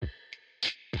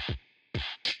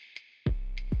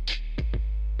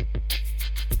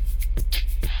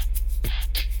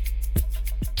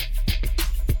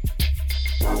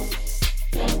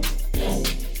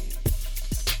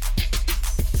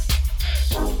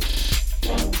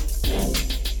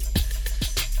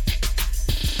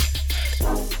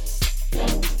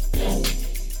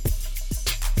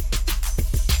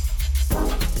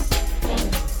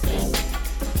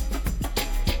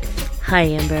Hi,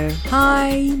 Amber.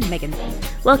 Hi, Megan.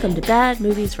 Welcome to Bad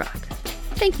Movies Rock.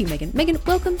 Thank you, Megan. Megan,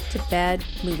 welcome to Bad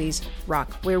Movies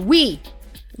Rock, where we,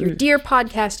 your dear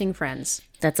podcasting friends,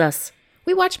 That's us.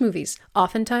 we watch movies.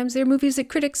 Oftentimes, they're movies that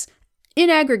critics, in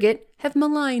aggregate, have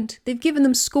maligned. They've given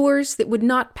them scores that would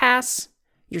not pass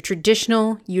your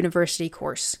traditional university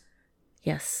course.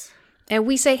 Yes. And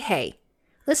we say, hey,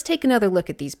 let's take another look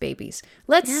at these babies.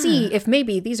 Let's see if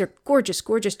maybe these are gorgeous,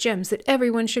 gorgeous gems that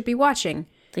everyone should be watching.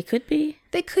 They could be.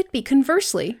 They could be.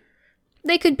 Conversely,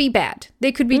 they could be bad.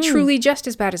 They could be truly just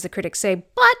as bad as the critics say.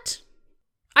 But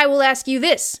I will ask you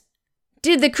this.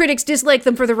 Did the critics dislike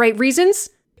them for the right reasons?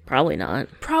 Probably not.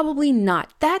 Probably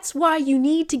not. That's why you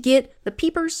need to get the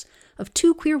peepers of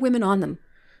two queer women on them.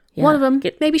 Yeah. One of them,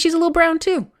 maybe she's a little brown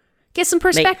too. Get some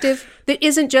perspective that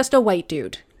isn't just a white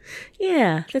dude.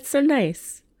 Yeah, that's so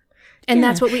nice. And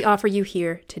that's what we offer you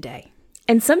here today.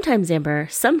 And sometimes, Amber,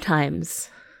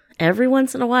 every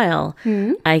once in a while,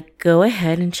 I go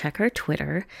ahead and check our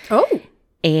Twitter. Oh.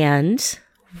 And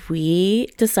we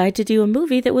decide to do a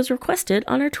movie that was requested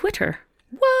on our Twitter.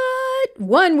 What?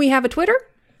 One, we have a Twitter?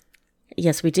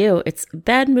 Yes, we do. It's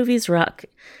Bad Movies Rock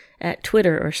at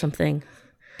Twitter or something.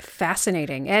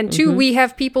 Fascinating. And two, we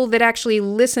have people that actually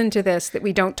listen to this that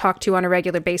we don't talk to on a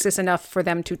regular basis enough for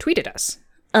them to tweet at us.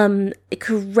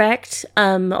 Correct.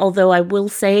 Although I will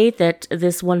say that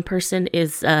this one person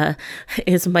is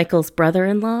Michael's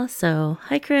brother-in-law. So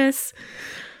hi, Chris.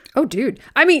 Oh, dude.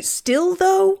 I mean, still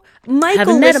though, Michael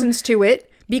Haven't met him. listens to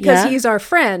it because Yeah. he's our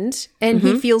friend and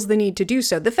he feels the need to do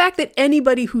so. The fact that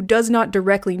anybody who does not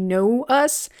directly know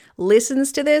us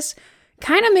listens to this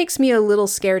kind of makes me a little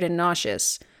scared and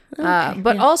nauseous.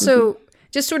 But also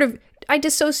just sort of, I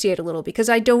dissociate a little because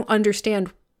I don't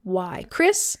understand why.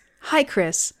 Chris? Hi,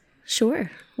 Chris.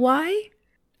 Sure. Why?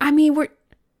 I mean, we're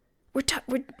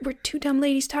two dumb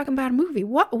ladies talking about a movie.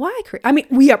 Why, Chris? I mean,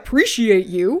 we appreciate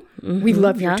you. We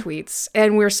love your tweets,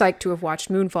 and we're psyched to have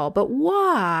watched Moonfall. But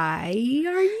why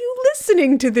are you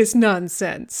listening to this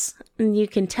nonsense? And you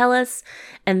can tell us,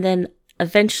 and then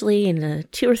eventually, in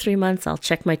 2 or 3 months, I'll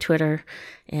check my Twitter,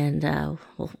 and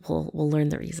we'll learn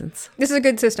the reasons. This is a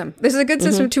good system. This is a good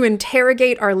system to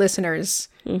interrogate our listeners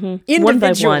individually. One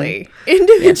by one.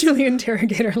 Individually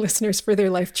interrogate our listeners for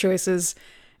their life choices,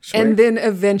 and then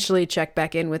eventually check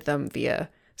back in with them via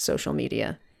social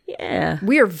media. Yeah.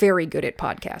 We are very good at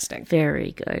podcasting.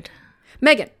 Very good.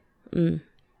 Megan,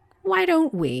 why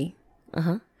don't we,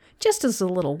 just as a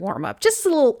little warm-up, just a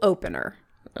little opener,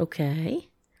 Okay.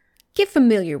 get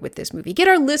familiar with this movie. Get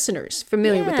our listeners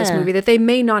familiar with this Yeah. movie that they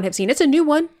may not have seen. It's a new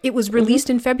one. It was released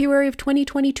in February of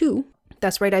 2022.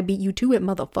 That's right, I beat you to it,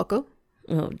 motherfucker.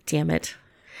 Oh, damn it.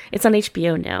 It's on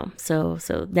HBO now, so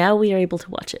now we are able to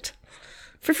watch it.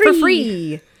 For free. For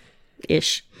free.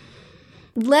 Ish.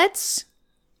 Let's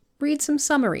read some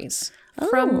summaries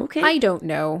from, okay. I don't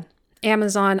know,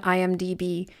 Amazon,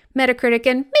 IMDb, Metacritic,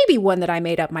 and maybe one that I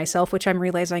made up myself, which I'm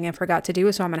realizing I forgot to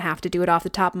do, so I'm going to have to do it off the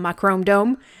top of my Chrome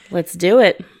Dome. Let's do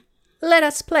it. Let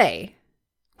us play.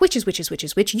 Which is which is which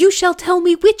is which? You shall tell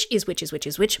me which is which is which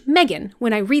is which. Megan,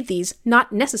 when I read these,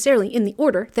 not necessarily in the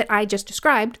order that I just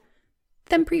described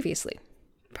them previously.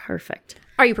 Perfect.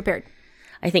 Are you prepared?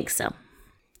 I think so.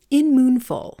 In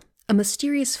Moonfall, a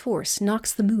mysterious force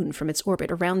knocks the moon from its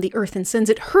orbit around the Earth and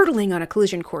sends it hurtling on a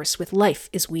collision course with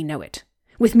life as we know it.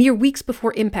 With mere weeks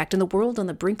before impact and the world on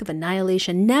the brink of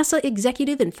annihilation, NASA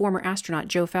executive and former astronaut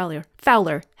Joe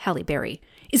Fowler, Halle Berry,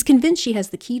 is convinced she has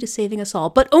the key to saving us all,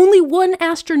 but only one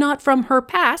astronaut from her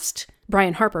past,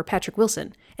 Brian Harper, Patrick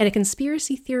Wilson, and a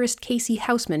conspiracy theorist Casey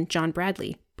Houseman, John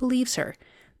Bradley, believes her.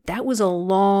 That was a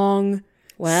long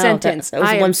sentence. That was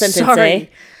I one am sentence, sorry. eh?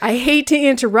 I hate to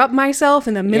interrupt myself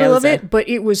in the middle of it, but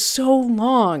it was so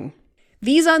long.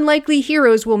 These unlikely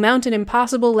heroes will mount an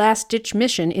impossible last-ditch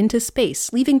mission into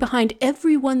space, leaving behind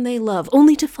everyone they love,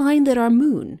 only to find that our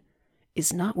moon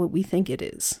is not what we think it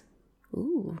is.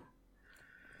 Ooh.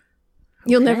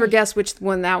 You'll never guess which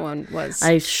one that one was.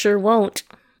 I sure won't.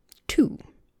 2.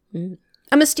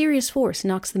 A mysterious force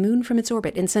knocks the moon from its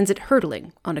orbit and sends it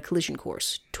hurtling on a collision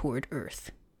course toward Earth.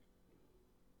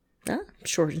 Ah,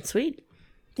 short and sweet.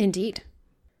 Indeed.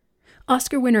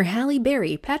 Oscar winner Halle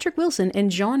Berry, Patrick Wilson,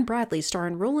 and John Bradley star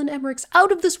in Roland Emmerich's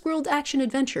out-of-this-world action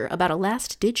adventure about a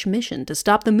last-ditch mission to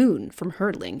stop the moon from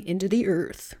hurtling into the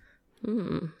Earth.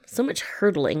 So much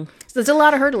hurtling. So there's a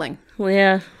lot of hurtling. Well,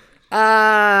 yeah.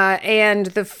 And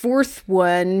the fourth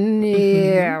one,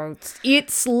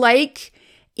 it's like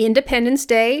Independence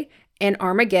Day and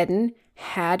Armageddon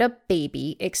had a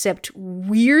baby, except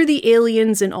we're the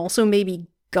aliens and also maybe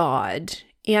God.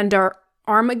 And our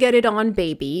Armageddon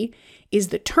baby is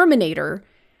the Terminator,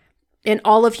 and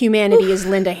all of humanity is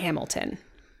Linda Hamilton.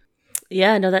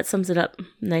 Yeah, no, that sums it up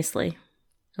nicely.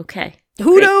 Okay.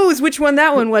 Who knows which one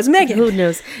that one was, Megan? Who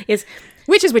knows?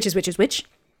 Which?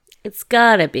 It's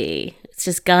gotta be. It's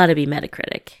just gotta be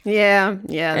Metacritic. Yeah.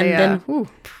 And then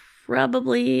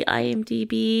probably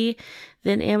IMDb,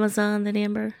 then Amazon, then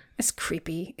Amber. It's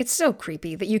creepy. It's so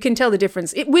creepy that you can tell the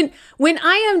difference. When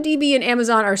IMDb and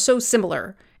Amazon are so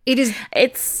similar,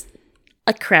 it's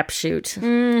a crapshoot.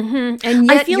 Mm-hmm. And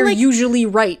yet you're usually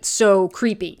right. So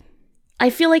creepy. I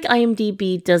feel like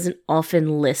IMDb doesn't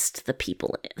often list the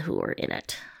people who are in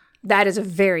it. That is a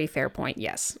very fair point,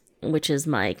 yes. Which is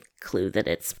my clue that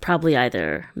it's probably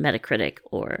either Metacritic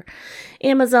or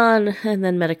Amazon, and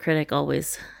then Metacritic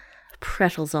always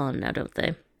prattles on now, don't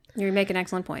they? You make an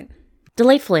excellent point.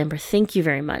 Delightful, Amber. Thank you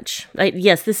very much.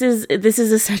 Yes, this is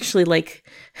essentially like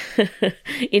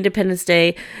Independence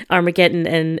Day, Armageddon,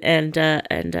 and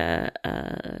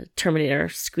Terminator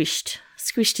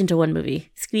squished into one movie.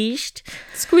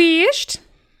 Squished.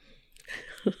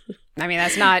 I mean,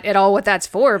 that's not at all what that's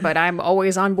for, but I'm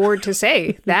always on board to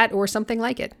say that or something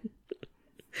like it.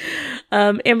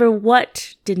 Amber,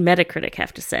 what did Metacritic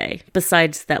have to say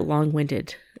besides that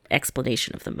long-winded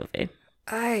explanation of the movie?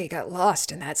 I got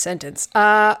lost in that sentence.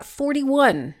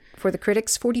 41 for the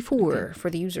critics, 44 for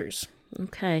the users.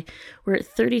 Okay. We're at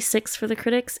 36 for the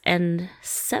critics and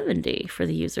 70 for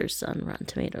the users on Rotten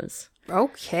Tomatoes.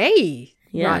 Okay.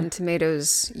 Yeah. Rotten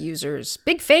Tomatoes users.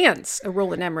 Big fans of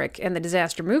Roland Emmerich and the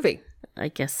Disaster Movie. I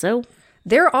guess so.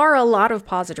 There are a lot of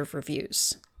positive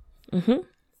reviews. Mm-hmm.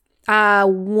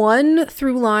 One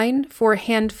through line for a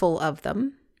handful of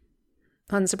them,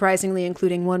 unsurprisingly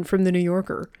including one from the New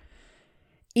Yorker,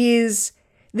 it's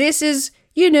a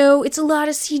lot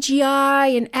of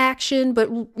CGI and action, but,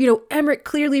 Emmerich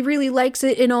clearly really likes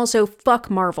it, and also fuck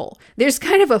Marvel. There's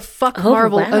kind of a fuck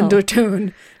Marvel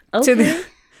undertone to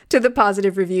the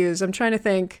positive reviews. I'm trying to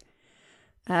think.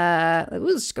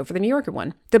 Let's go for the New Yorker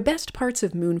one. The best parts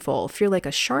of Moonfall feel like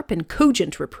a sharp and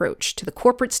cogent reproach to the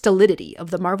corporate stolidity of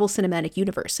the Marvel Cinematic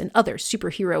Universe and other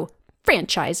superhero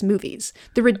franchise movies.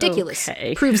 The ridiculous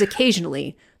proves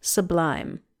occasionally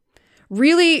sublime.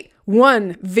 Really,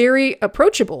 one, very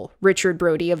approachable Richard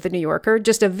Brody of The New Yorker.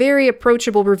 Just a very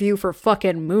approachable review for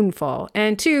fucking Moonfall.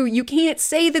 And two, you can't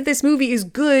say that this movie is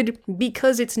good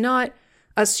because it's not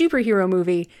a superhero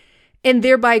movie and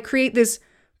thereby create this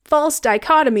false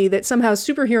dichotomy that somehow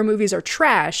superhero movies are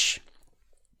trash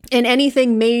and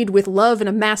anything made with love and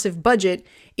a massive budget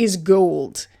is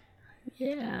gold.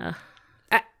 Yeah.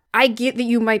 I get that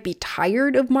you might be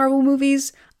tired of Marvel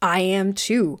movies. I am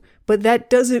too. But that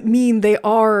doesn't mean they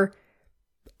are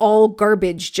all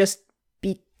garbage just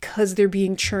because they're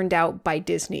being churned out by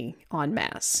Disney en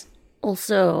masse.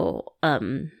 Also,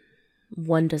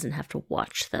 one doesn't have to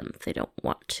watch them if they don't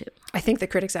want to. I think the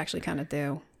critics actually kind of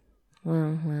do.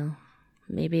 Well,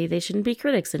 maybe they shouldn't be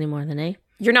critics anymore then, eh?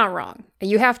 You're not wrong.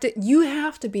 You have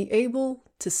to be able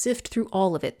to sift through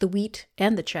all of it, the wheat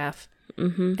and the chaff,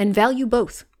 and value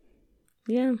both.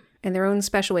 Yeah. In their own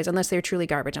special ways, unless they're truly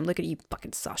garbage. I'm looking at you,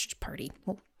 fucking sausage party.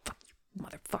 Well, fuck you,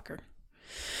 motherfucker.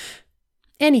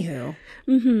 Anywho.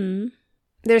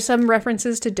 There's some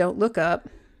references to Don't Look Up.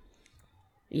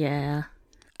 Yeah.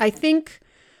 I think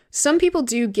some people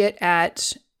do get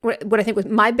at what I think was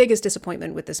my biggest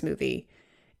disappointment with this movie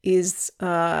is,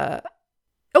 here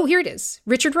it is.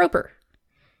 Richard Roeper.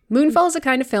 Moonfall is a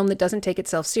kind of film that doesn't take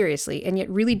itself seriously and yet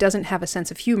really doesn't have a sense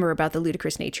of humor about the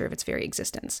ludicrous nature of its very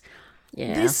existence.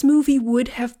 Yeah. This movie would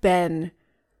have been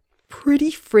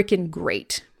pretty freaking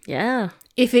great. Yeah.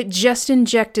 If it just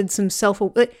injected some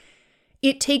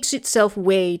it takes itself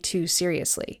way too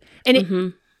seriously.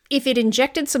 And if it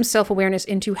injected some self-awareness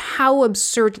into how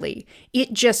absurdly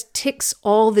it just ticks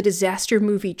all the disaster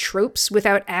movie tropes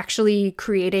without actually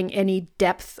creating any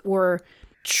depth or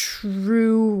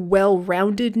true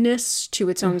well-roundedness to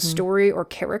its own story or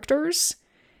characters,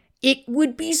 it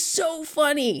would be so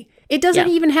funny. It doesn't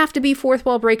even have to be fourth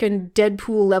wall breaking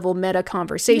Deadpool level meta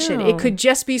conversation. No. It could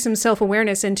just be some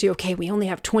self-awareness into, okay, we only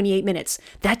have 28 minutes.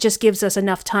 That just gives us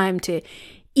enough time to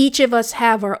each of us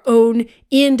have our own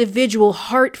individual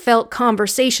heartfelt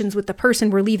conversations with the person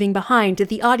we're leaving behind that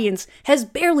the audience has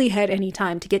barely had any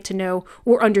time to get to know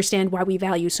or understand why we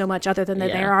value so much other than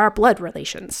that there are blood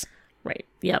relations. Right.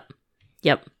 Yep.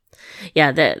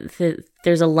 Yeah,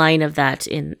 there's a line of that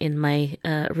in my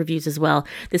reviews as well.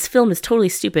 This film is totally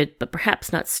stupid, but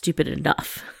perhaps not stupid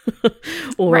enough.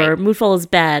 Or Moonfall is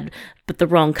bad, but the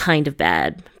wrong kind of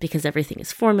bad, because everything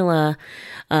is formula,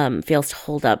 fails to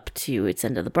hold up to its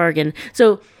end of the bargain.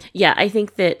 So, yeah, I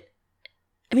think that,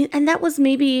 and that was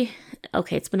maybe,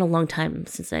 okay, it's been a long time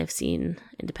since I've seen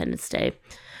Independence Day,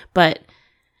 but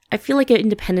I feel like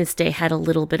Independence Day had a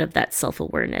little bit of that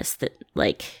self-awareness that,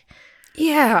 like...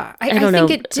 Yeah, I don't think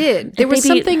know. it did. There was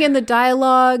something in the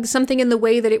dialogue, something in the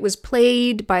way that it was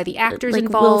played by the actors like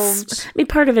involved.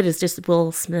 Part of it is just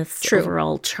Will Smith's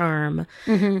overall charm,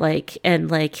 like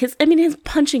his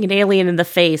punching an alien in the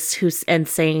face and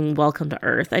saying "Welcome to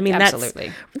Earth." I mean,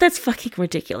 Absolutely. that's fucking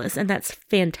ridiculous, and that's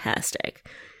fantastic.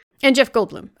 And Jeff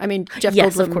Goldblum. I mean, Jeff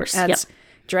Yes, Goldblum of course. adds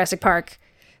Jurassic Park,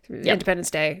 Independence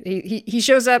Day. He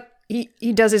shows up.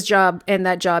 He does his job, and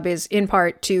that job is in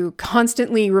part to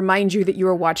constantly remind you that you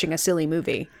are watching a silly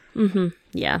movie. Mm-hmm.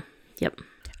 Yeah. Yep.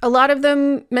 A lot of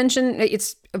them mention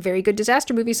it's a very good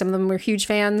disaster movie. Some of them are huge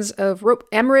fans of Rope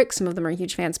Emmerich. Some of them are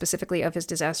huge fans specifically of his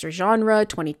disaster genre.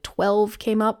 2012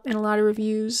 came up in a lot of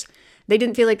reviews. They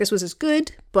didn't feel like this was as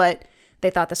good, but they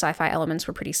thought the sci-fi elements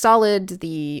were pretty solid.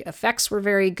 The effects were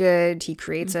very good. He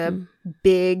creates a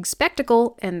big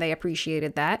spectacle, and they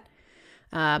appreciated that.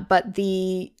 But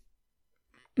the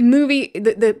movie,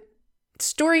 the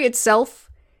story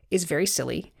itself is very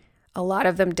silly. A lot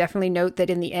of them definitely note that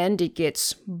in the end it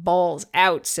gets balls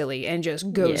out silly and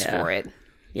just goes for it.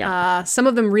 Yeah. Some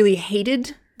of them really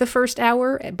hated the first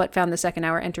hour but found the second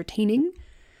hour entertaining.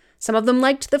 Some of them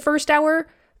liked the first hour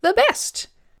the best.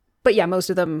 But yeah, most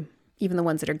of them, even the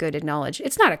ones that are good, acknowledge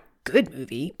it's not a good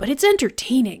movie, but it's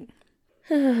entertaining.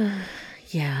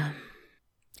 Yeah.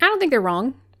 I don't think they're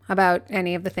wrong about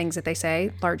any of the things that they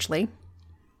say, largely.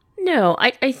 No,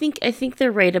 I think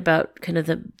they're right about kind of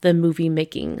the movie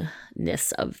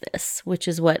makingness of this, which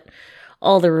is what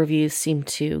all the reviews seem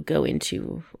to go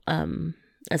into,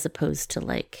 as opposed to,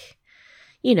 like,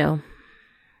 you know,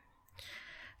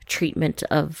 treatment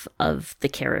of the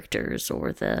characters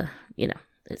or the, you know.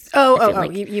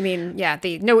 You mean, yeah,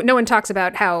 no one talks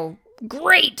about how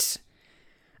great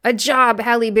a job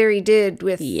Halle Berry did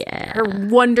with her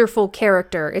wonderful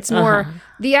character. It's more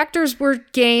the actors were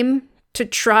game to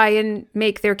try and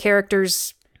make their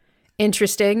characters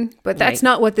interesting, but that's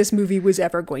not what this movie was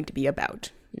ever going to be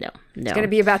about. No. It's going to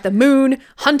be about the moon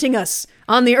hunting us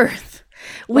on the Earth,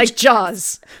 like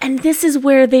Jaws. And this is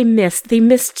where they missed. They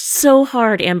missed so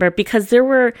hard, Amber, because there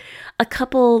were a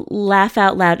couple laugh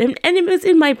out loud, and it was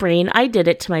in my brain. I did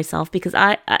it to myself because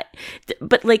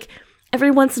but like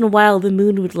every once in a while, the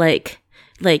moon would like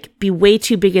be way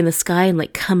too big in the sky and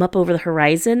like come up over the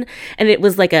horizon, and it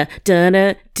was like a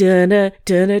dunna dunna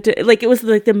dunna, like it was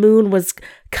like the moon was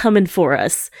coming for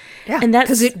us. Yeah, and that's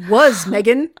because it was,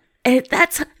 Megan. And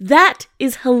that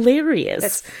is hilarious.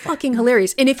 That's fucking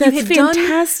hilarious. And if that's you had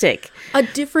fantastic. Done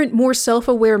a different, more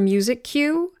self-aware music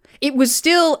cue, it was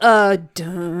still a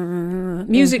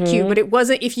music cue, but it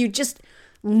wasn't. If you just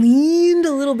leaned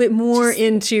a little bit more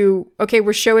into, okay,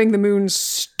 we're showing the moon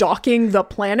stalking the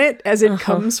planet as it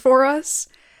comes for us.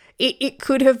 It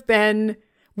could have been,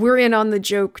 we're in on the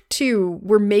joke too.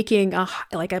 We're making a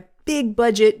big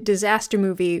budget disaster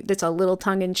movie that's a little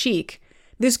tongue in cheek.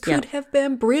 This could have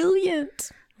been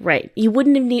brilliant. Right. You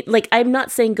wouldn't have need, like, I'm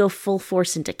not saying go full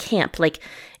force into camp. Like,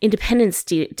 Independence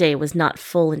Day was not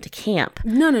full into camp.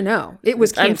 No. It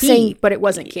was campy, but it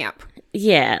wasn't camp.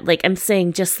 Yeah. Like, I'm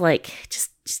saying just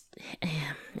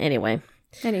anyway.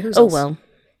 Well.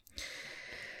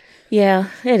 Yeah,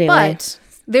 anyway. But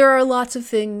there are lots of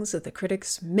things that the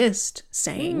critics missed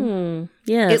saying.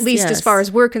 Yes, at least as far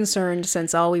as we're concerned,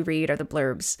 since all we read are the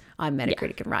blurbs on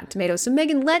Metacritic and Rotten Tomatoes. So,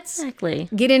 Megan, let's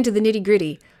get into the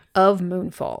nitty-gritty of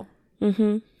Moonfall.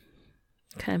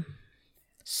 Okay.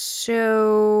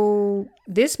 So,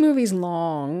 this movie's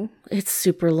long. It's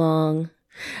super long.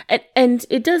 And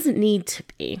it doesn't need to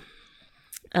be.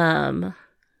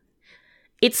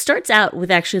 It starts out with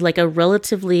actually like a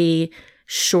relatively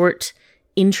short,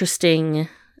 interesting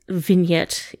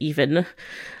vignette even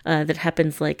that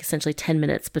happens like essentially 10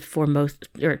 minutes before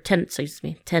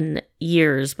 10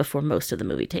 years before most of the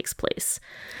movie takes place.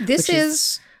 This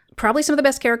is probably some of the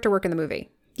best character work in the movie.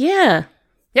 Yeah.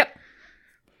 Yep.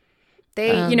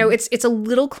 They, it's a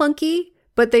little clunky,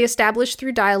 but they establish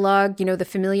through dialogue, the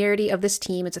familiarity of this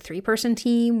team. It's a 3-person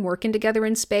team working together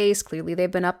in space. Clearly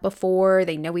they've been up before.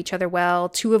 They know each other well.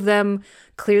 2 of them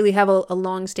clearly have a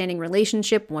long-standing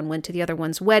relationship. One went to the other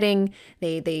one's wedding.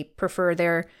 They prefer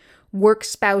their work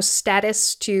spouse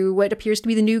status to what appears to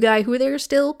be the new guy who they're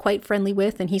still quite friendly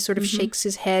with. And he sort of shakes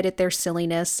his head at their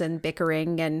silliness and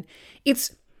bickering. And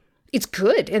it's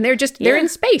good. And they're in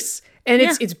space. And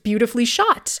it's beautifully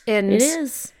shot. And it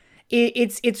is.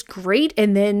 It's great,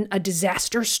 and then a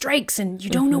disaster strikes, and you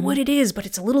don't know what it is, but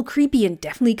it's a little creepy and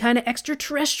definitely kind of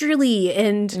extraterrestrially,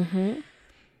 and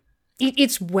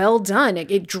it's well done.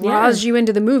 It draws you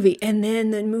into the movie, and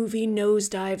then the movie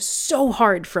nosedives so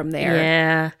hard from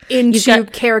there into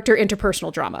character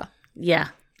interpersonal drama. Yeah.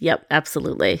 Yep,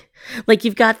 absolutely. Like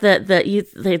you've got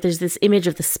there's this image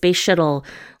of the space shuttle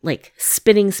like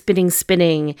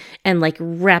spinning, and like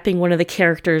wrapping one of the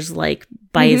characters like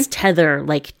by his tether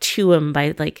like to him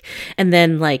by like, and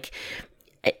then like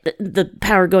the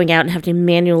power going out and have to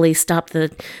manually stop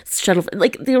the shuttle.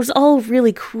 Like there was all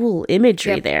really cool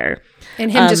imagery there.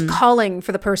 And him just calling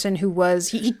for the person who was,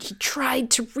 he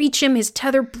tried to reach him. His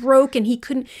tether broke and he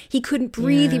couldn't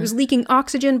breathe. He was leaking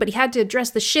oxygen, but he had to address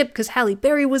the ship because Halle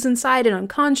Berry was inside and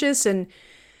unconscious. And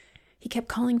he kept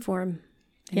calling for him.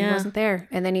 And he wasn't there.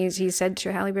 And then he said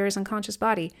to Halle Berry's unconscious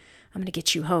body, I'm going to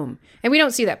get you home. And we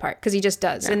don't see that part because he just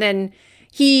does. No. And then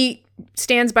he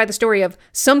stands by the story of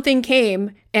something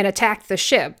came and attacked the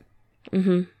ship.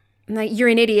 Mm-hmm. Like, you're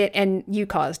an idiot and you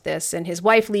caused this. And his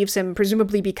wife leaves him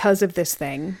presumably because of this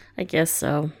thing. I guess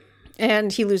so.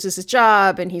 And he loses his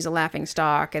job and he's a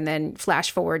laughingstock. And then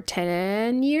flash forward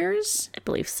 10 years? I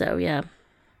believe so, yeah.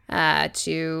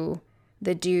 To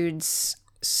the dude's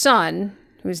son,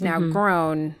 who's now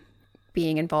grown,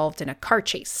 being involved in a car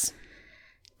chase.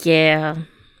 Yeah.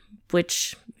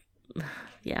 Which,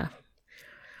 yeah.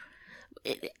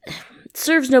 It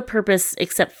serves no purpose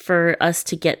except for us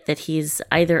to get that he's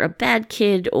either a bad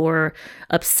kid or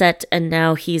upset, and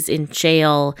now he's in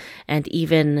jail, and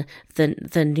even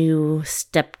the new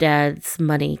stepdad's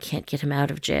money can't get him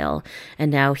out of jail, and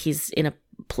now he's in a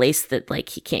place that like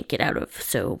he can't get out of,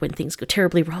 so when things go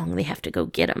terribly wrong they have to go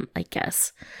get him, I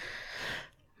guess.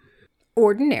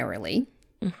 Ordinarily,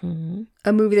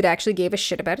 a movie that actually gave a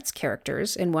shit about its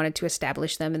characters and wanted to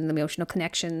establish them and the emotional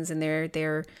connections and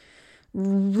their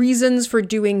reasons for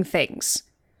doing things.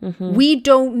 We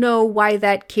don't know why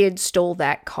that kid stole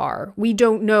that car. We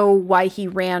don't know why he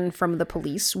ran from the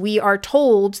police. We are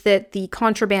told that the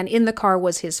contraband in the car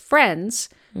was his friend's.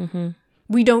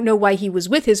 We don't know why he was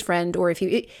with his friend, or if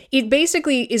he... It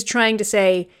basically is trying to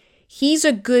say, he's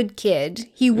a good kid.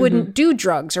 He wouldn't do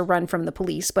drugs or run from the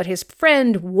police, but his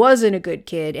friend wasn't a good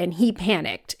kid, and he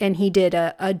panicked, and he did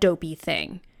a dopey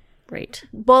thing. Right.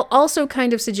 While also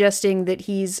kind of suggesting that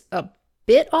he's a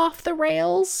bit off the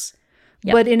rails,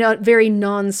 but in a very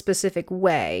non-specific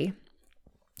way.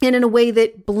 And in a way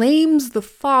that blames the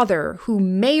father, who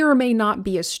may or may not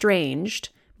be estranged,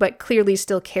 but clearly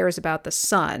still cares about the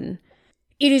son.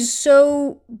 It is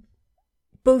so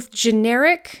both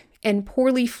generic and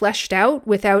poorly fleshed out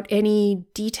without any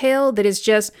detail that is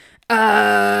just,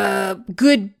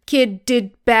 good kid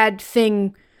did bad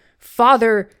thing,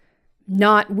 father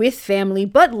not with family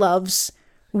but loves,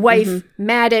 wife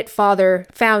mad at father,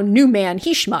 found new man,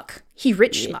 he schmuck, he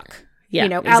rich schmuck. Yeah, you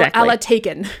know, exactly. a la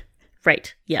Taken.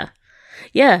 Right, yeah.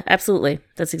 Yeah, absolutely.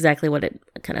 That's exactly what it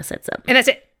kind of sets up. And that's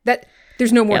it.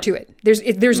 There's no more to it.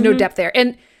 There's no depth there.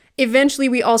 And eventually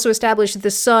we also establish that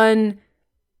the son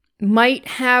might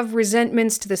have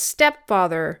resentments to the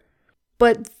stepfather,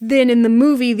 but then in the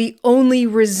movie, the only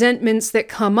resentments that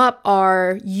come up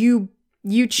are you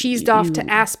cheesed off to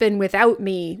Aspen without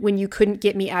me when you couldn't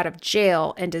get me out of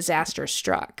jail and disaster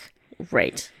struck.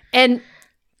 Right. And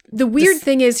the weird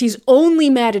thing is he's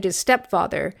only mad at his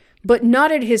stepfather, but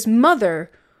not at his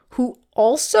mother, who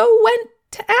also went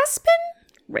to Aspen?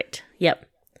 Right. Yep.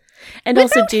 And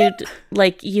also, dude,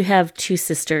 like, you have two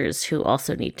sisters who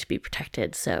also need to be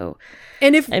protected, so...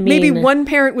 And if maybe one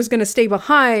parent was going to stay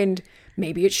behind,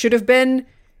 maybe it should have been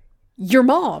your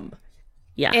mom.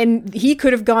 Yeah. And he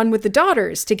could have gone with the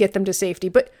daughters to get them to safety.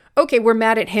 But, okay, we're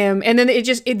mad at him. And then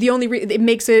it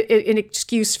makes an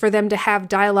excuse for them to have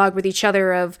dialogue with each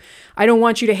other of, I don't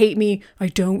want you to hate me, I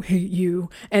don't hate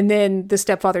you. And then the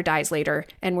stepfather dies later,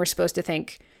 and we're supposed to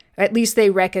think... At least they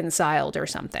reconciled or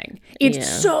something. It's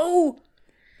so...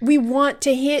 We want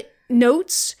to hit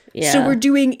notes. Yeah. So we're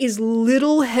doing as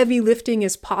little heavy lifting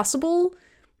as possible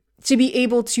to be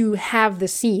able to have the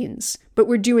scenes. But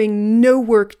we're doing no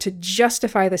work to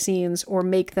justify the scenes or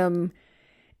make them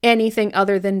anything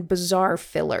other than bizarre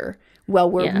filler.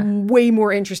 Well, we're way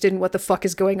more interested in what the fuck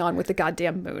is going on with the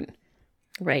goddamn moon.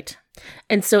 Right.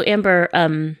 And so Amber,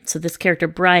 so this character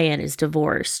Brian is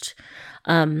divorced.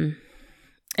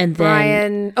 And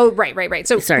then Brian, right.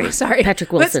 So sorry.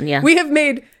 Patrick Wilson, We have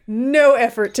made no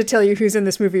effort to tell you who's in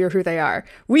this movie or who they are.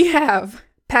 We have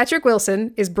Patrick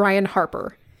Wilson is Brian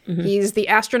Harper. He's the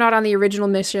astronaut on the original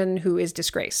mission who is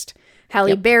disgraced.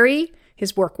 Halle Berry,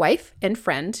 his work wife and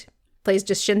friend, plays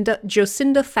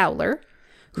Jocinda Fowler,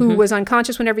 who was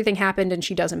unconscious when everything happened, and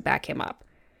she doesn't back him up.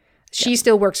 She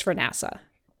still works for NASA.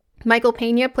 Michael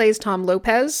Pena plays Tom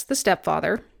Lopez, the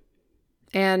stepfather.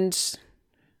 And...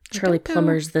 Charlie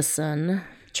Plummer's the son.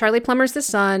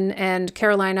 And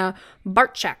Carolina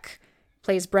Bartchak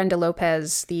plays Brenda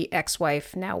Lopez, the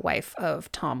ex-wife, now wife of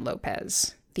Tom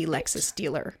Lopez, the Lexus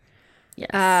dealer.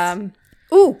 Yes.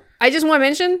 I just want to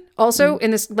mention also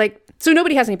in this, like, so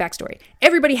nobody has any backstory.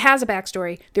 Everybody has a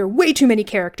backstory. There are way too many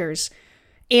characters,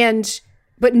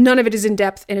 but none of it is in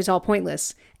depth and it's all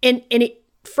pointless. And it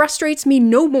frustrates me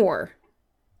no more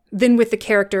than with the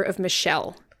character of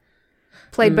Michelle,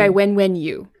 played by Wen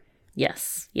Yu.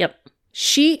 Yes. Yep.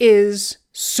 She is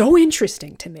so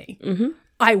interesting to me. Mm-hmm.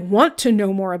 I want to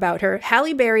know more about her.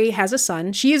 Halle Berry has a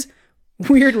son. She is,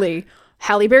 weirdly,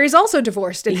 Halle Berry's also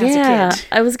divorced and has a kid.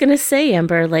 I was going to say,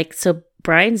 Amber, like, so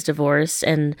Brian's divorced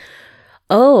and,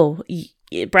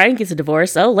 Brian gets a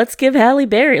divorce. Oh, let's give Halle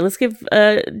Berry, let's give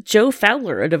Joe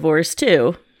Fowler a divorce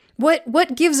too.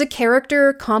 What gives a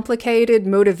character complicated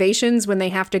motivations when they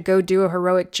have to go do a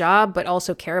heroic job, but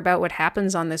also care about what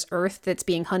happens on this earth that's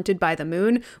being hunted by the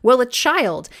moon? Well, a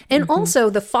child. And also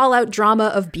the fallout drama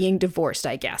of being divorced,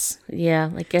 I guess.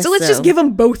 Yeah, I guess so. Let's just give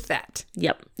them both that.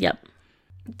 Yep.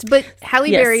 But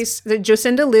Halle Berry's,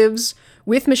 Jocinda lives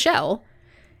with Michelle.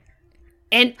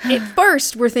 And at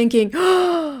first we're thinking,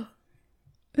 oh,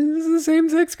 is this a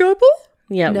same-sex couple?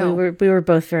 Yeah, no. we were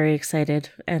both very excited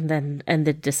and then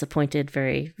disappointed,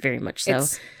 very, very much so.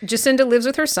 Jocinda lives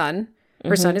with her son.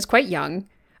 Her son is quite young.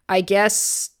 I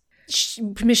guess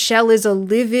Michelle is a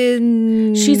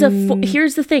live-in...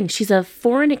 Here's the thing. She's a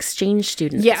foreign exchange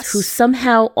student. Yes. Who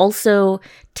somehow also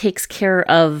takes care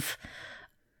of...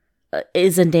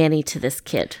 is a nanny to this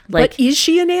kid. Like, but is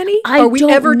she a nanny? Are we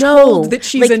ever told that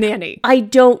she's a nanny? I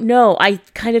don't know. I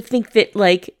kind of think that,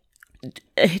 like...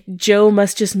 Joe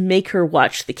must just make her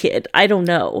watch the kid. I don't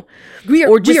know. We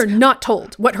are not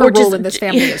told what her role in this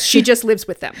family is. She just lives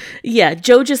with them. Yeah,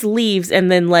 Joe just leaves and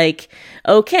then, like,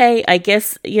 okay, I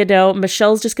guess,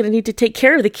 Michelle's just going to need to take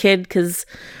care of the kid because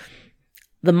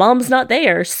the mom's not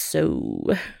there, so...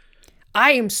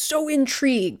 I am so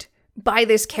intrigued by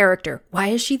this character. Why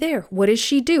is she there? What does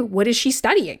she do? What is she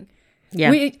studying?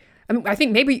 Yeah. I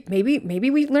think maybe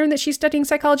we learned that she's studying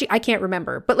psychology. I can't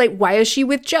remember. But, like, why is she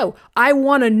with Joe? I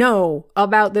want to know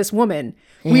about this woman.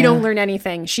 Yeah. We don't learn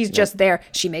anything. She's just there.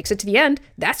 She makes it to the end.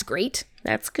 That's great.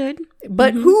 That's good.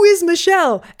 But who is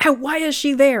Michelle? And why is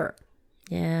she there?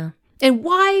 Yeah. And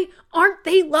why aren't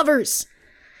they lovers?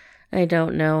 I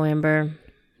don't know, Amber.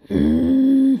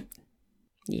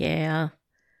 Yeah.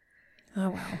 Oh,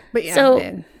 well. But yeah.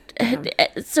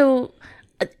 So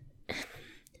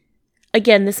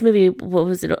again, this movie, what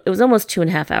was it? It was almost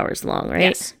 2.5 hours long,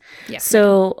 right? Yes.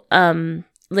 So,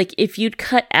 like, if you'd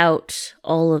cut out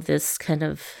all of this kind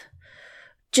of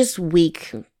just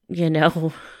weak,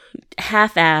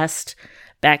 half-assed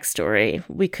backstory,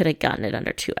 we could have gotten it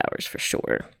under 2 hours for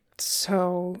sure.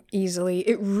 So easily.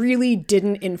 It really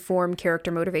didn't inform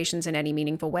character motivations in any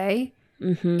meaningful way.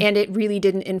 Mm-hmm. And it really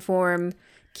didn't inform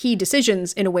key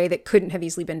decisions in a way that couldn't have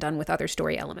easily been done with other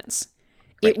story elements.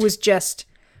 Right. It was just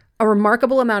a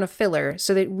remarkable amount of filler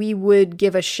so that we would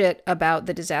give a shit about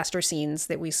the disaster scenes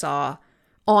that we saw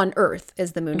on Earth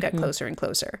as the moon got closer and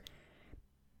closer.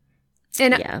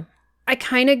 And I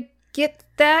kind of get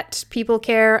that. People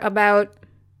care about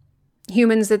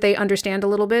humans that they understand a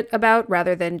little bit about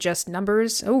rather than just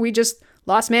numbers. Oh, we just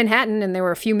lost Manhattan and there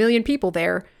were a few million people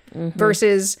there.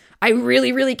 Versus, I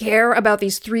really, really care about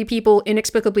these 3 people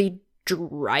inexplicably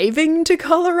driving to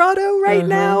Colorado right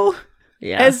now.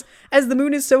 Yeah. As the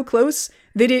moon is so close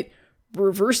that it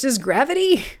reverses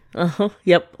gravity.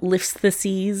 Yep. Lifts the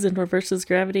seas and reverses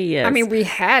gravity. Yes. I mean, we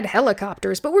had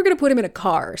helicopters, but we're going to put them in a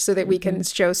car so that we can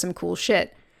show some cool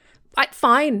shit.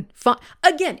 Fine.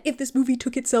 Again, if this movie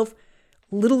took itself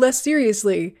a little less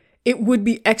seriously, it would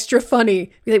be extra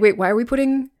funny. Be like, wait, why are we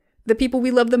putting the people we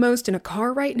love the most in a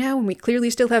car right now when we clearly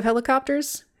still have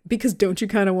helicopters? Because don't you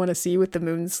kind of want to see what the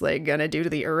moon's, like, going to do to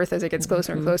the Earth as it gets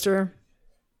closer and closer?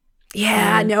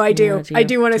 Yeah, no, I do. I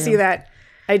do want to see that.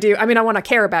 I do. I mean, I want to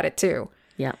care about it too.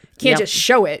 Yeah. Can't just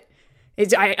show it.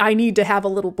 I need to have a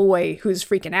little boy who's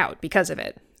freaking out because of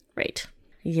it. Right.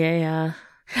 Yeah.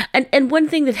 And one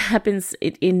thing that happens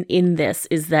in this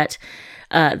is that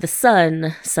the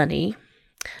son, Sonny,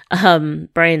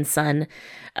 Brian's son,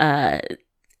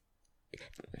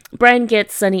 Brian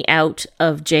gets Sonny out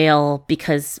of jail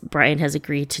because Brian has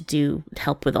agreed to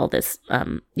help with all this,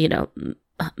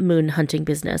 moon hunting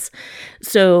business.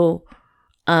 So,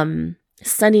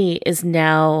 Sonny is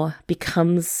now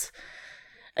becomes,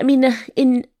 I mean,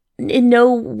 in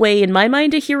no way in my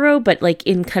mind a hero, but, like,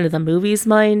 in kind of the movie's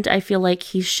mind, I feel like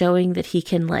he's showing that he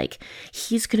can, like,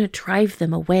 he's going to drive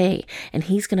them away and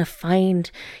he's going to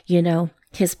find,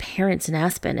 his parents in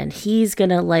Aspen and he's going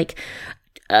to, like,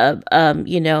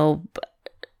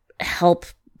 help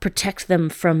protect them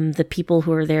from the people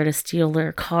who are there to steal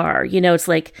their car. It's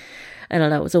like, I don't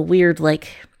know, it was a weird, like,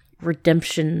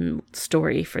 redemption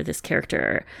story for this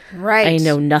character Right. I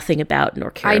know nothing about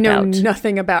nor care I know about.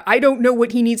 nothing about. I don't know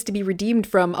what he needs to be redeemed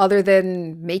from other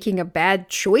than making a bad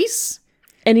choice.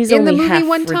 And he's in the only movie half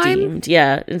one time? redeemed.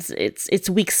 Yeah, it's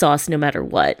weak sauce no matter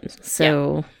what.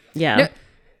 So yeah.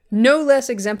 No less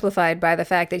exemplified by the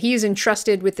fact that he is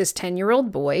entrusted with this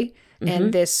 10-year-old boy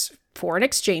and this foreign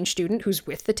exchange student who's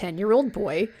with the 10-year-old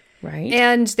boy. Right.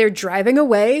 And they're driving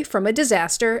away from a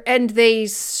disaster, and they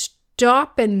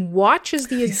stop and watch as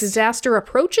the disaster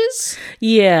approaches.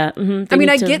 Yeah. Mm-hmm. I mean,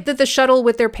 I get that the shuttle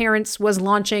with their parents was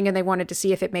launching and they wanted to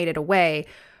see if it made it away.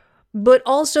 But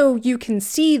also, you can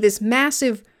see this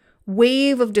massive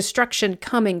wave of destruction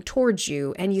coming towards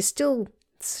you, and you still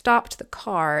stopped the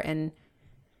car and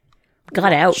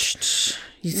got out.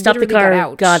 You stopped the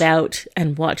car, got out,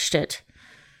 and watched it.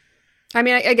 I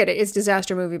mean, I get it. It's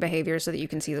disaster movie behavior so that you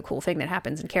can see the cool thing that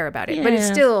happens and care about it. But it's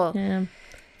still... Yeah.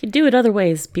 You do it other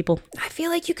ways, people. I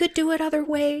feel like you could do it other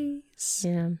ways.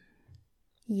 Yeah.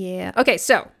 Yeah. Okay,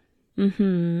 so.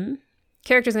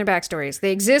 Characters and their backstories.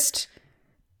 They exist,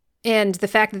 and the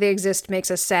fact that they exist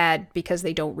makes us sad because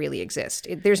they don't really exist.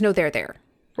 There's no there.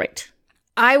 Right.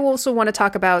 I also want to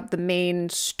talk about the main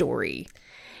story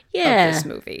of this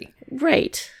movie.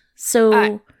 Right.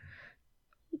 So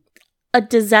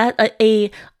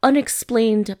a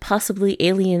unexplained, possibly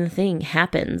alien thing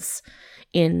happens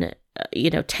in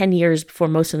 10 years before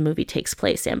most of the movie takes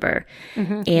place, Amber.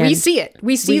 And we see it.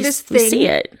 We see this thing. We see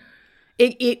it.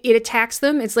 It attacks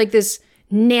them. It's like this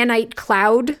nanite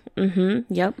cloud.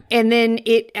 Yep. And then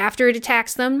after it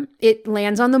attacks them, it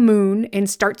lands on the moon and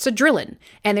starts a drilling.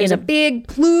 And there's a big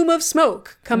plume of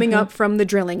smoke coming up from the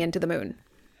drilling into the moon.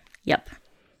 Yep.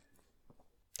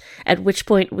 At which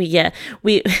point we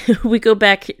go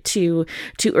back to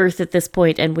Earth at this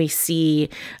point, and we see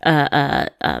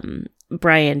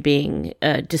Brian being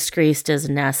disgraced as a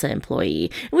NASA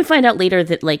employee, and we find out later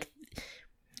that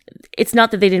it's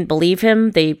not that they didn't believe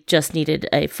him; they just needed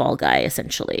a fall guy,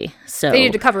 essentially. So they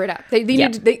needed to cover it up. They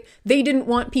didn't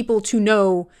want people to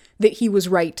know that he was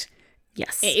right.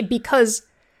 Yes, because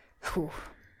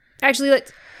actually,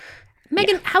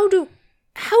 Megan, how do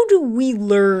we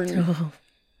learn?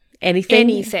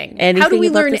 Anything. How do we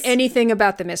learn anything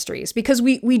about the mysteries? Because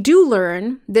we do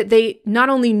learn that they not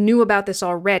only knew about this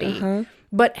already,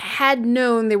 but had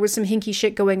known there was some hinky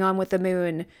shit going on with the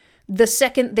moon the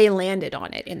second they landed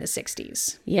on it in the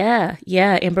 60s. Yeah,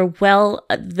 Amber. Well,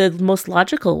 the most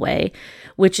logical way,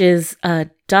 which is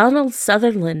Donald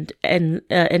Sutherland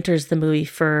enters the movie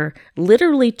for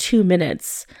literally 2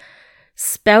 minutes,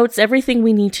 spouts everything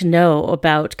we need to know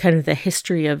about kind of the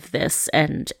history of this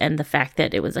and the fact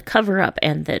that it was a cover-up,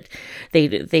 and that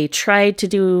they tried to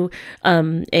do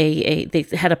they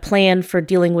had a plan for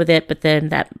dealing with it, but then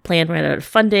that plan ran out of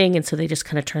funding, and so they just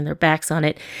kind of turned their backs on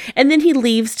it. And then he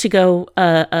leaves to go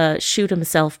shoot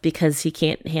himself because he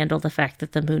can't handle the fact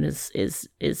that the moon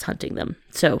is hunting them.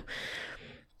 So,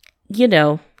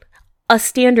 a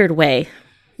standard way.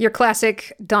 Your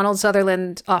classic Donald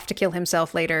Sutherland off to kill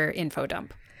himself later info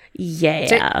dump. Yeah.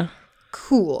 So,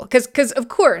 cool. Because of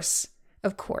course,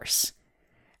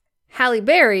 Halle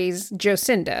Berry's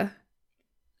Jocinda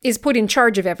is put in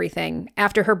charge of everything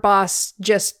after her boss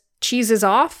just cheeses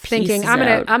off, thinking,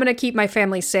 I'm gonna keep my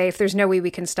family safe. There's no way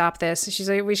we can stop this. She's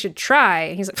like, we should try.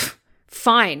 And he's like,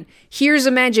 fine. Here's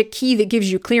a magic key that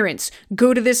gives you clearance.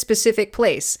 Go to this specific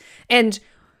place. And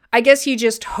I guess he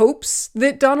just hopes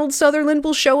that Donald Sutherland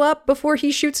will show up before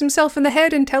he shoots himself in the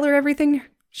head and tell her everything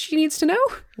she needs to know.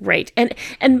 Right.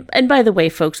 And by the way,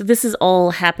 folks, this is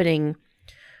all happening.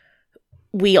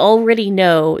 We already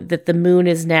know that the moon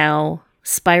is now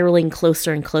spiraling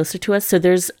closer and closer to us. So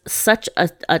there's such a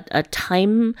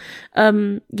time,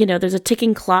 there's a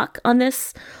ticking clock on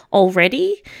this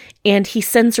already. And he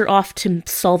sends her off to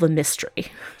solve a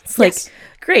mystery. It's like,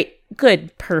 great.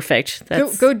 Good. Perfect.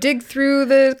 Go dig through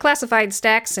the classified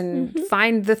stacks and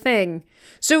find the thing.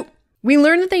 So we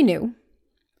learned that they knew.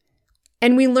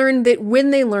 And we learned that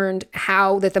when they learned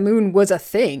that the moon was a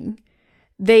thing,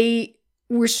 they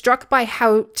were struck by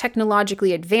how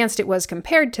technologically advanced it was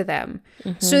compared to them.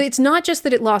 So it's not just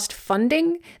that it lost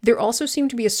funding. There also seemed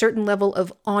to be a certain level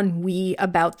of ennui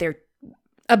about their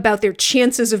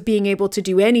chances of being able to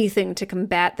do anything to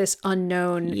combat this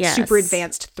unknown, super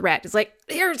advanced threat. It's like,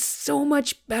 they're so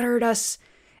much better at us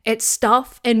at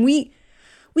stuff, and we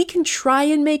can try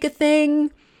and make a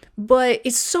thing, but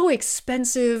it's so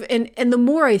expensive. And the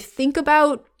more I think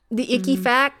about the icky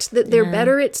fact that they're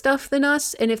better at stuff than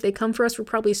us, and if they come for us, we're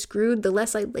probably screwed, the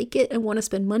less I like it and want to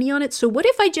spend money on it. So what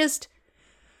if I just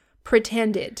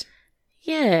pretended?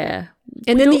 Yeah.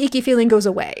 And then the icky feeling goes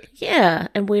away. Yeah,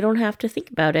 and we don't have to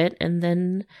think about it. And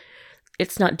then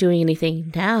it's not doing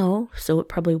anything now, so it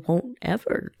probably won't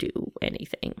ever do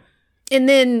anything. And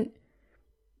then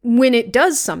when it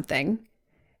does something,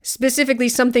 specifically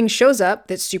something shows up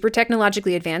that's super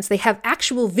technologically advanced, they have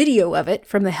actual video of it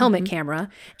from the helmet camera,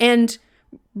 and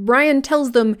Brian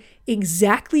tells them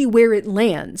exactly where it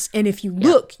lands. And if you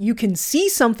look, you can see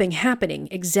something happening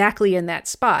exactly in that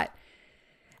spot.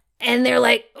 And they're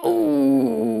like,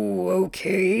 oh,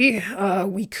 okay,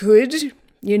 we could,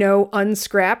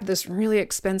 unscrap this really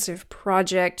expensive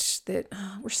project that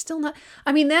we're still not.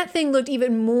 I mean, that thing looked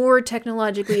even more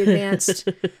technologically advanced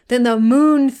than the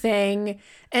moon thing.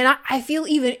 And I feel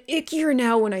even ickier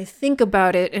now when I think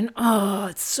about it. And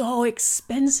it's so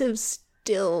expensive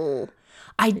still.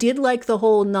 I did like the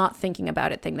whole not thinking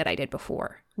about it thing that I did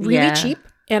before. Really cheap,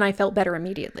 and I felt better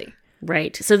immediately.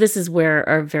 Right. So this is where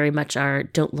our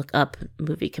Don't Look Up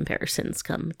movie comparisons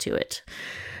come to it.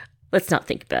 Let's not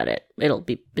think about it. It'll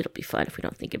be fine if we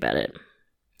don't think about it.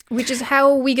 Which is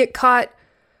how we get caught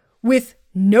with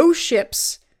no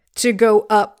ships to go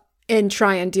up and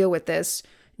try and deal with this.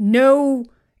 No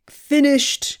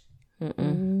finished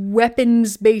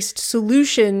weapons-based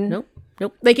solution.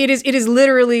 Nope. Like it is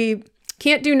literally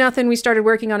can't do nothing. We started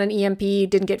working on an EMP,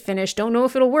 didn't get finished. Don't know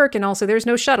if it'll work. And also there's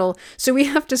no shuttle. So we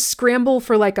have to scramble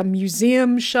for like a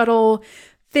museum shuttle,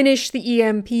 finish the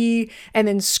EMP, and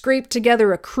then scrape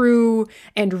together a crew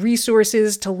and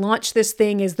resources to launch this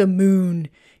thing as the moon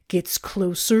gets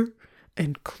closer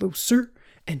and closer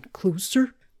and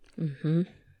closer. Mm-hmm.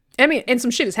 I mean, and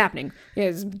some shit is happening.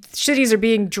 Cities are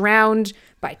being drowned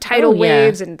by tidal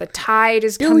waves, and the tide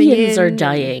is coming in. Billions are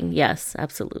dying. Yes,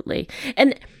 absolutely.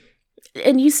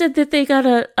 And you said that they got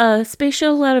a space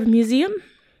shuttle out of a museum?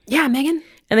 Yeah, Megan.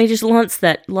 And they just launched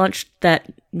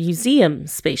that museum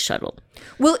space shuttle.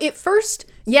 Well, at first,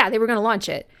 they were going to launch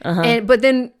it. But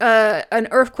then an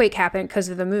earthquake happened because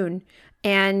of the moon.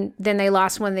 And then they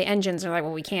lost one of the engines. They're like,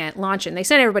 well, we can't launch it. And they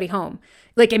sent everybody home,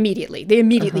 like immediately. They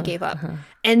immediately gave up.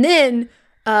 And then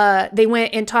they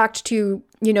went and talked to,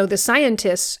 the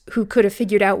scientists who could have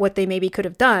figured out what they maybe could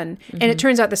have done. And it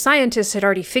turns out the scientists had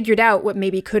already figured out what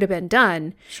maybe could have been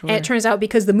done. Sure. And it turns out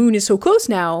because the moon is so close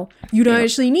now, you don't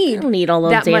actually need all those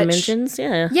that damn much. engines.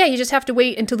 Yeah. Yeah, you just have to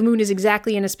wait until the moon is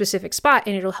exactly in a specific spot,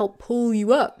 and it'll help pull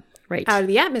you up out of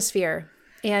the atmosphere.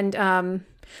 And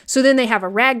so then they have a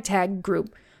ragtag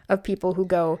group of people who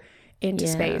go into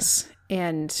space.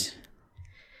 And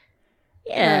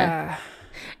and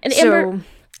Amber,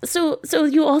 so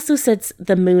you also said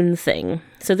the moon thing.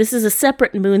 So this is a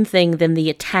separate moon thing than the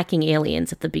attacking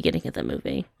aliens at the beginning of the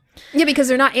movie. Yeah, because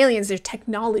they're not aliens, they're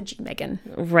technology, Megan.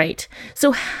 Right.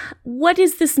 So what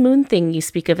is this moon thing you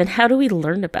speak of, and how do we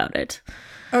learn about it?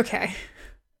 Okay.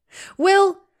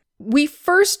 Well, we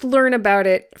first learn about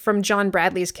it from John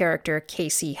Bradley's character,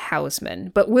 Casey Houseman,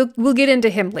 but we'll get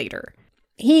into him later.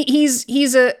 He's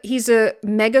a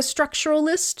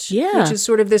megastructuralist, which is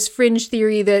sort of this fringe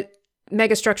theory that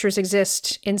megastructures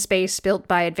exist in space built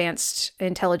by advanced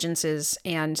intelligences,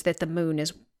 and that the moon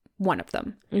is one of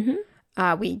them.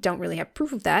 Mm-hmm. We don't really have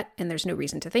proof of that, and there's no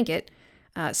reason to think it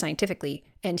scientifically.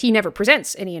 And he never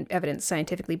presents any evidence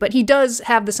scientifically, but he does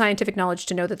have the scientific knowledge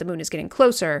to know that the moon is getting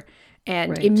closer,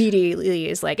 and immediately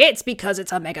is like, it's because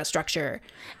it's a megastructure.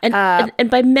 And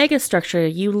by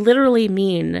megastructure, you literally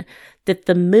mean that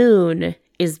the moon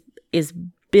is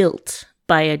built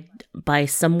by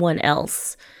someone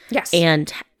else. Yes.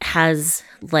 And has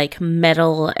like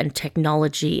metal and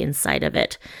technology inside of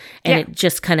it. And it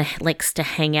just kind of likes to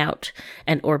hang out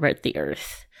and orbit the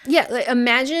Earth. Yeah. Like,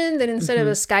 imagine that instead of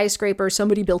a skyscraper,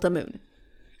 somebody built a moon.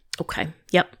 Okay.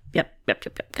 Yep.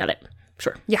 Got it.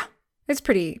 Sure. Yeah. It's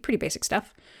pretty basic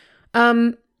stuff.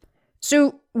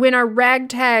 So when our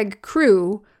ragtag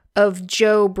crew of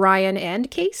Joe, Brian,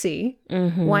 and Casey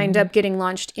wind up getting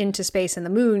launched into space and the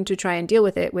moon to try and deal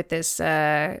with it with this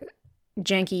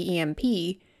janky EMP,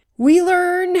 we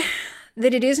learn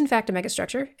that it is in fact a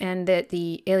megastructure, and that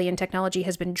the alien technology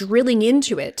has been drilling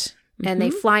into it, and they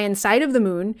fly inside of the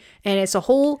moon, and it's a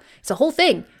whole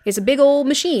thing. It's a big old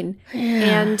machine,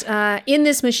 and in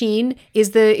this machine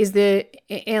is the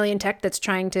alien tech that's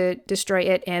trying to destroy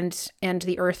it and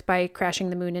the Earth by crashing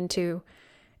the moon into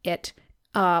it.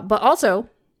 But also,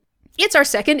 it's our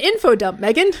second info dump,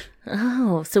 Megan.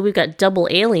 Oh, so we've got double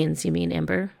aliens, you mean,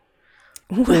 Amber?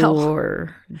 Well,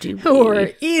 or do we? Or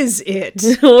is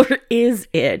it? Or is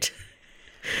it?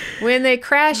 When they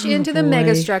crash into the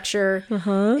megastructure,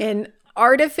 an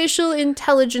artificial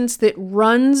intelligence that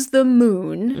runs the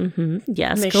moon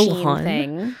machine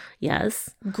thing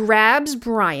grabs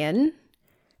Brian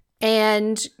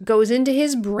and goes into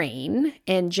his brain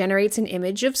and generates an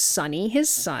image of Sonny, his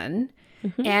son,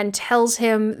 and tells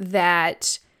him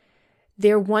that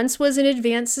there once was an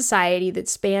advanced society that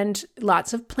spanned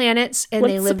lots of planets, and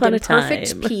they Once lived upon in a time.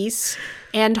 perfect peace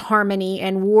and harmony,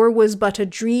 and war was but a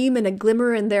dream and a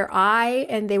glimmer in their eye,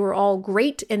 and they were all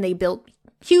great, and they built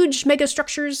huge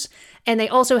megastructures, and they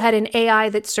also had an AI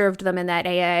that served them, and that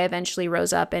AI eventually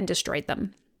rose up and destroyed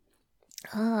them.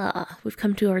 Ah, we've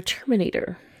come to our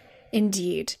Terminator.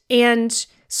 Indeed. And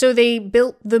so they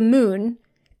built the moon,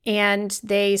 and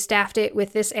they staffed it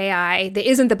with this AI that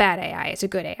isn't the bad AI, it's a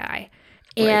good AI.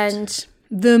 Right. And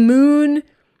the moon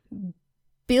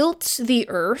built the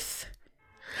Earth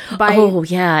by... Oh,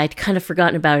 yeah, I'd kind of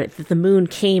forgotten about it, that the moon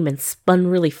came and spun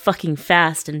really fucking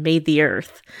fast and made the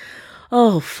Earth.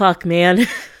 Oh, fuck, man.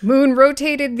 Moon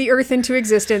rotated the Earth into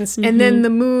existence, and then the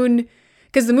moon...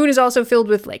 Because the moon is also filled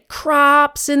with, like,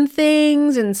 crops and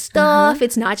things and stuff.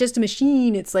 It's not just a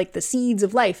machine. It's, like, the seeds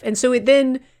of life. And so it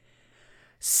then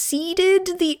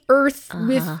seeded the Earth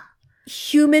with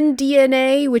human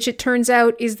DNA, which it turns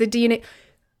out is the DNA...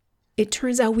 It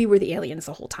turns out we were the aliens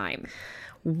the whole time.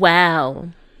 Wow.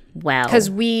 Because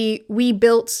we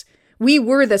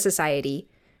were the society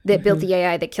that built the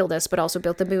AI that killed us, but also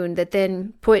built the moon, that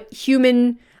then put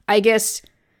human, I guess,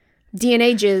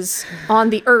 DNA jizz on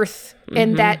the Earth,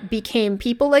 and that became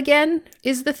people again,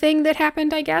 is the thing that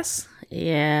happened, I guess.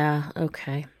 Yeah,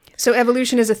 okay. So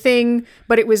evolution is a thing,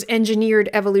 but it was engineered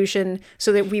evolution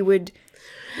so that we would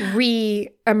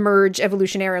re-emerge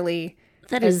evolutionarily.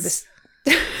 That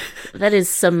is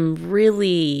some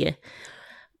really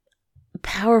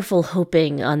powerful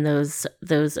hoping on those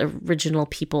original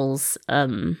people's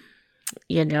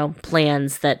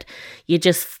plans, that you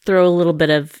just throw a little bit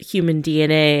of human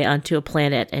DNA onto a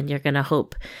planet and you're going to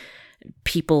hope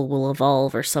people will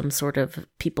evolve, or some sort of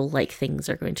people-like things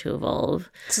are going to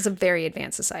evolve. This is a very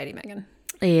advanced society, Megan.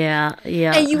 Yeah.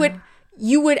 And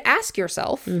you would ask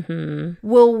yourself,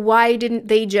 well, why didn't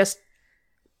they just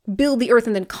build the Earth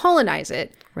and then colonize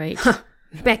it? Right.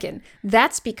 Megan,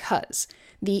 that's because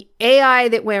the AI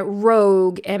that went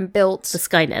rogue and built the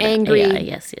Skynet angry AI,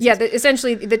 yes.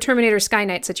 Essentially the Terminator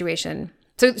Skynet situation.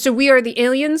 So we are the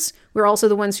aliens. We're also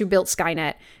the ones who built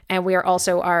Skynet, and we are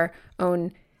also our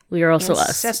own. We are also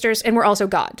ancestors, and we're also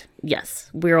God. Yes,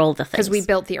 we're all the things because we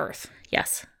built the Earth.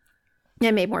 Yes,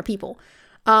 and made more people.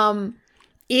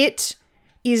 It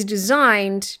is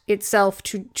designed itself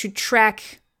to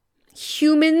track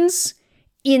humans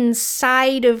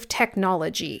inside of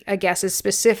technology, I guess, is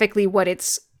specifically what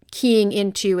it's keying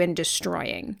into and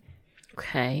destroying.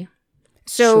 Okay.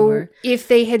 So if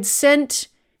they had sent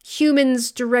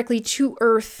humans directly to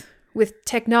Earth with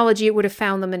technology, it would have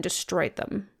found them and destroyed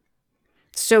them.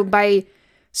 So by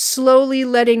slowly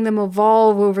letting them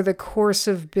evolve over the course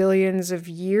of billions of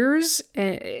years,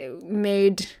 it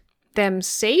made them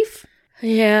safe.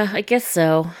 Yeah, I guess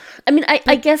so. I mean,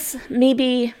 I guess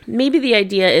maybe the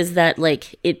idea is that,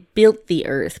 like, it built the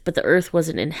Earth, but the Earth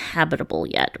wasn't inhabitable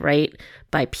yet, right?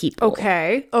 By people.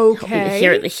 Okay.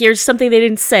 Here's something they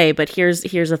didn't say, but here's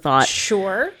a thought.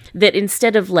 Sure. That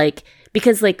instead of, like,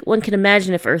 because, like, one can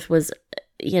imagine if Earth was,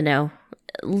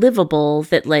 livable,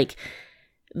 that, like,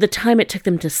 the time it took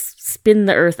them to spin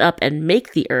the Earth up and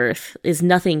make the Earth is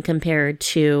nothing compared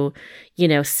to,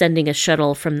 sending a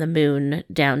shuttle from the moon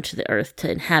down to the Earth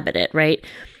to inhabit it, right?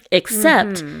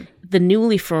 Except the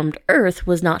newly formed Earth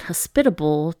was not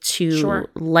hospitable to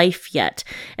life yet.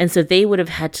 And so they would have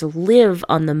had to live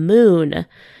on the moon.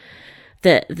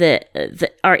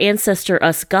 Our ancestor,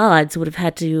 us gods, would have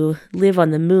had to live on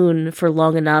the moon for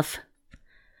long enough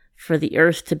for the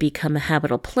Earth to become a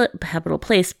habitable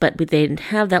place, but they didn't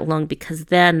have that long, because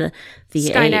then the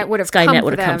Skynet would have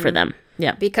come for them.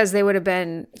 Yeah, because they would have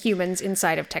been humans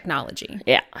inside of technology.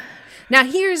 Yeah. Now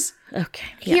here's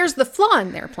the flaw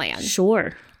in their plan.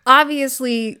 Sure.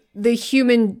 Obviously, the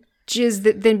human jizz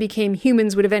that then became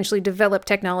humans would eventually develop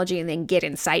technology and then get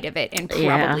inside of it and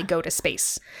probably go to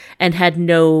space. And had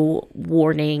no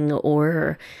warning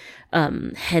or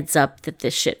heads up that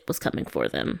this shit was coming for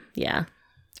them. Yeah.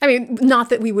 I mean, not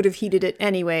that we would have heeded it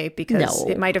anyway, because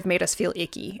it might have made us feel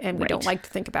icky, and we don't like to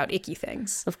think about icky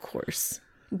things. Of course.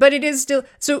 But it is still...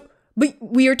 So, but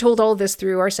we are told all this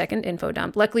through our second info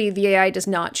dump. Luckily, the AI does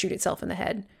not shoot itself in the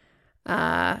head.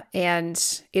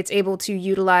 And it's able to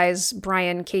utilize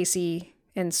Brian, Casey,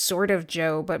 and sort of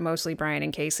Joe, but mostly Brian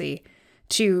and Casey,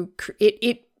 to...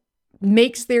 It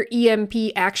makes their EMP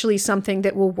actually something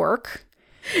that will work.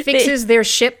 Fixes their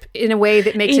ship in a way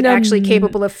that makes it actually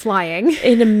capable of flying.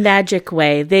 In a magic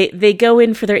way. They go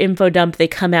in for their info dump, they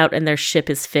come out and their ship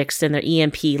is fixed and their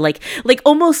EMP like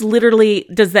almost literally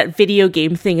does that video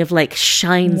game thing of like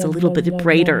shines a little bit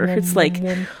brighter. It's like,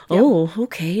 oh,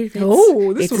 okay.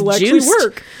 This will actually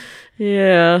work.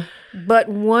 Yeah. but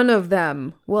one of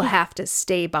them will have to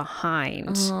stay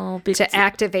behind to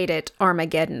activate it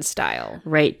Armageddon style.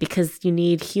 Right, because you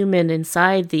need human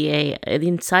inside the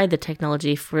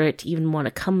technology for it to even want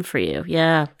to come for you.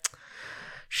 Yeah.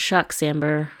 Shucks,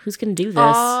 Amber. Who's going to do this?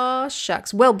 Aw,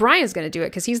 shucks. Well, Brian's going to do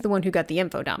it because he's the one who got the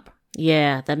info dump.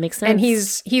 Yeah, that makes sense. And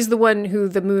he's the one who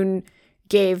the moon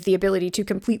gave the ability to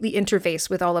completely interface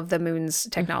with all of the moon's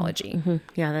technology. Mm-hmm.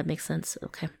 Yeah, that makes sense.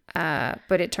 Okay.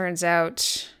 But it turns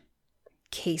out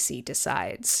Casey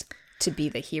decides to be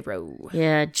the hero.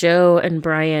 Yeah, Joe and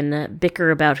Brian bicker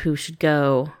about who should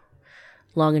go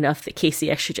long enough that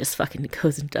Casey actually just fucking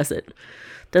goes and does it.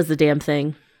 Does the damn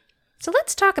thing. So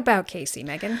let's talk about Casey,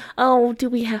 Megan. Oh, do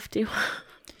we have to?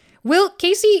 Well,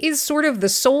 Casey is sort of the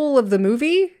soul of the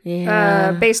movie.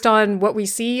 Yeah. Based on what we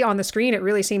see on the screen, it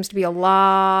really seems to be a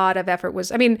lot of effort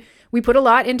we put a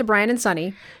lot into Brian and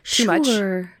Sunny. Too much.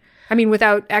 I mean,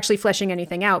 without actually fleshing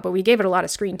anything out, but we gave it a lot of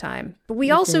screen time. But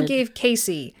we also gave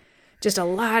Casey just a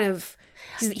lot of...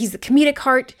 He's the comedic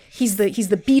heart. He's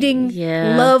the beating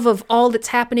love of all that's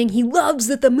happening. He loves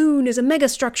that the moon is a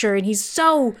megastructure, and he's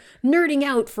so nerding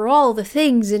out for all the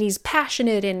things, and he's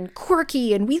passionate and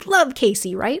quirky, and we love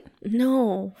Casey, right?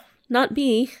 No, not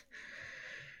me.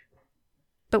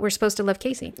 But we're supposed to love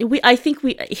Casey.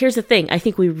 Here's the thing. I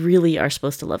think we really are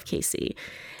supposed to love Casey,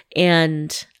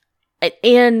 and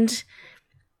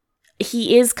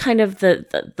he is kind of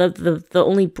the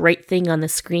only bright thing on the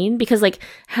screen, because like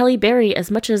Halle Berry, as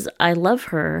much as I love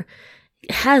her,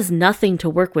 has nothing to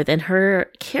work with, and her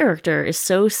character is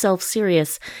so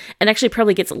self-serious and actually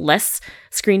probably gets less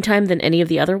screen time than any of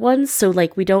the other ones. So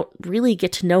like we don't really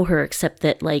get to know her except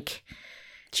that like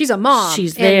she's a mom.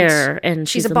 She's there and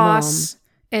she's a boss. Mom.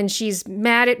 And she's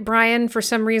mad at Brian for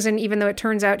some reason, even though it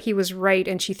turns out he was right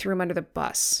and she threw him under the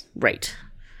bus. Right.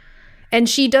 And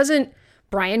she doesn't...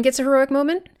 Brian gets a heroic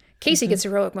moment. Casey gets a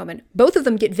heroic moment. Both of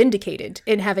them get vindicated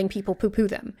in having people poo-poo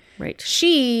them. Right.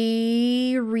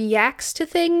 She reacts to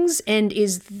things and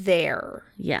is there.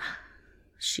 Yeah.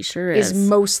 She sure is. Is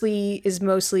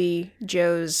mostly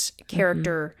Joe's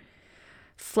character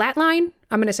flatline?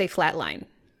 I'm going to say flatline.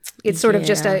 It's sort of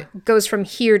just goes from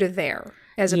here to there,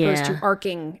 as opposed to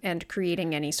arcing and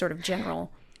creating any sort of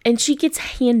general... And she gets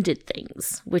handed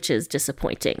things, which is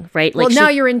disappointing, right? Like now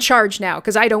you're in charge now,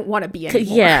 because I don't want to be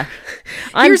anymore. Yeah.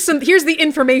 Here's the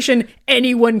information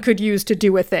anyone could use to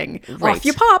do a thing. Right. Off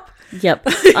you pop. Yep.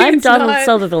 I'm Donald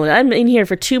Sutherland. I'm in here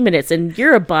for 2 minutes, and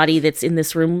you're a body that's in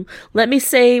this room. Let me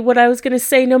say what I was going to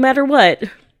say no matter what.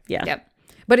 Yeah. Yep.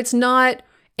 But it's not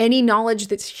any knowledge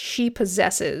that she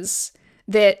possesses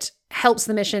that helps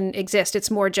the mission exist. It's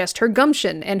more just her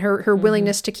gumption and her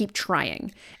willingness to keep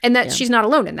trying. And that she's not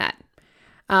alone in that.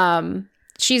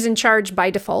 She's in charge by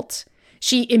default.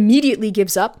 She immediately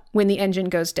gives up when the engine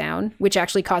goes down, which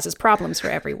actually causes problems for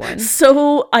everyone.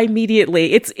 So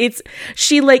immediately.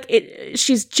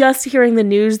 She's just hearing the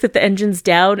news that the engine's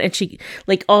down, and she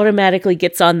like automatically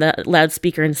gets on the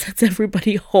loudspeaker and sends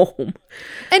everybody home.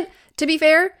 And to be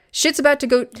fair, shit's about to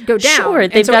go down. Sure,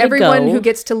 and so everyone who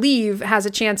gets to leave has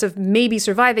a chance of maybe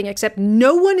surviving, except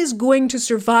no one is going to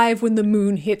survive when the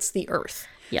moon hits the Earth.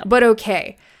 Yeah. But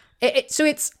okay.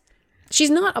 She's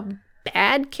not a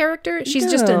bad character.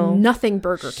 She's just a nothing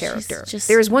burger character.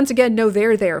 There is once again no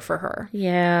there for her.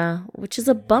 Yeah, which is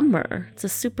a bummer. It's a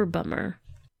super bummer.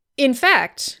 In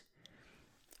fact,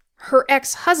 her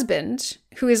ex-husband,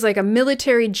 who is like a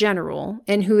military general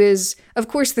and who is, of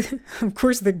course,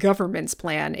 the government's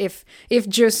plan, if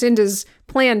Jacinda's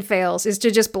plan fails, is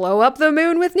to just blow up the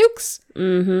moon with nukes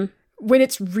when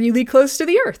it's really close to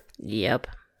the Earth. Yep.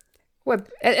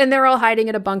 And they're all hiding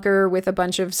in a bunker with a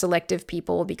bunch of selective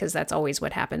people, because that's always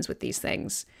what happens with these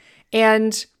things.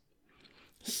 And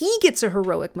he gets a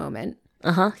heroic moment.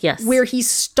 Yes. Where he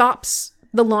stops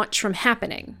the launch from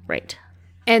happening. Right.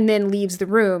 And then leaves the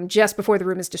room just before the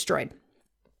room is destroyed.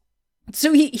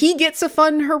 So he gets a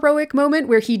fun, heroic moment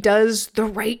where he does the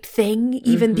right thing,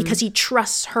 even because he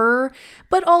trusts her,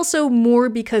 but also more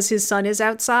because his son is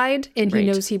outside and he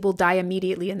knows he will die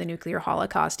immediately in the nuclear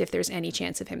holocaust if there's any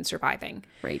chance of him surviving.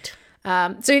 Right.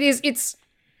 So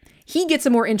he gets a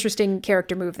more interesting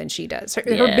character move than she does. Her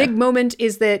big moment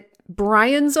is that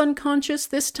Brian's unconscious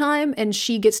this time and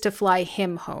she gets to fly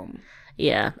him home.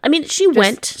 Yeah. I mean, she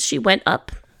went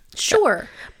up. Sure.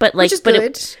 But like, which is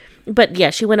good. But yeah,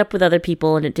 she went up with other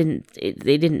people, and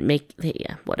they didn't make,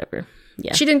 whatever.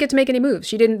 Yeah. She didn't get to make any moves.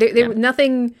 She didn't,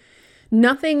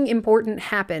 nothing important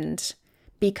happened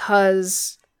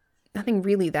because, nothing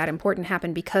really that important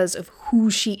happened because of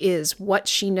who she is, what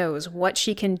she knows, what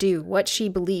she can do, what she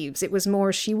believes. It was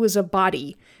more, she was a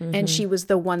body, and she was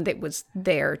the one that was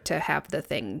there to have the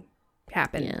thing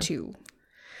happen too.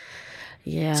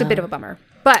 Yeah. It's a bit of a bummer.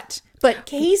 But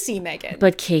Casey, Megan.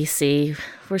 But Casey,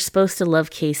 we're supposed to love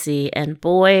Casey, and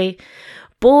boy,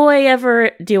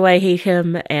 ever do I hate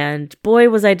him, and boy,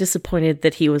 was I disappointed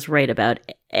that he was right about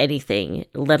anything,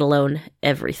 let alone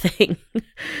everything.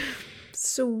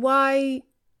 So why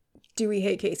do we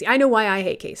hate Casey? I know why I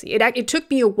hate Casey. It took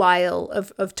me a while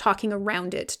of talking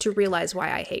around it to realize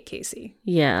why I hate Casey.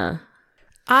 Yeah.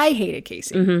 I hated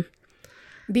Casey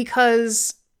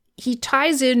because he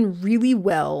ties in really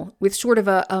well with sort of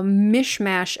a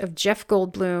mishmash of Jeff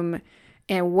Goldblum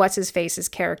and what's-his-face's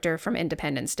character from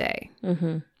Independence Day.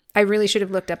 Mm-hmm. I really should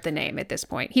have looked up the name at this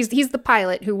point. He's the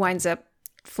pilot who winds up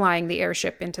flying the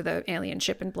airship into the alien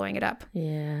ship and blowing it up.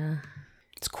 Yeah.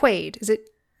 It's Quaid. Is it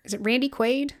Randy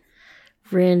Quaid?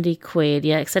 Randy Quaid,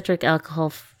 yeah. Eccentric alcohol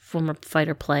former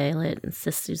fighter pilot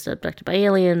insists he's abducted by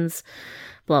aliens.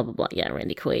 Blah, blah, blah. Yeah,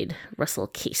 Randy Quaid. Russell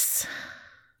Case.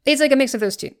 It's like a mix of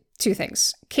those two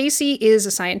things. Casey is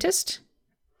a scientist.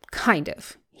 Kind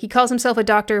of. He calls himself a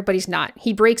doctor, but he's not.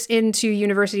 He breaks into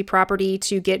university property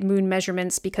to get moon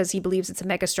measurements because he believes it's a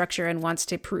megastructure and wants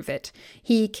to prove it.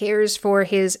 He cares for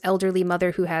his elderly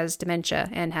mother who has dementia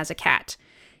and has a cat.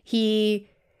 He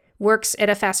works at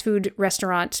a fast food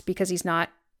restaurant because he's not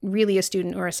really a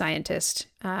student or a scientist.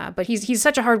 But he's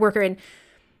such a hard worker. And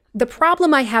the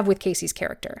problem I have with Casey's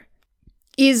character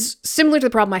is similar to the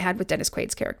problem I had with Dennis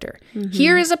Quaid's character. Mm-hmm.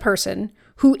 Here is a person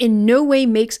who in no way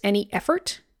makes any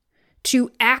effort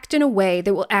to act in a way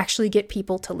that will actually get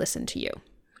people to listen to you.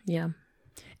 Yeah.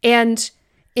 And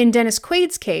in Dennis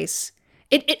Quaid's case,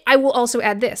 I will also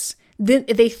add this.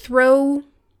 They throw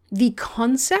the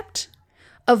concept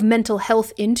of mental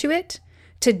health into it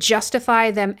to justify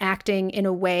them acting in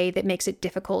a way that makes it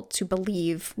difficult to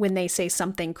believe when they say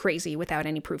something crazy without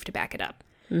any proof to back it up.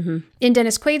 Mm-hmm. In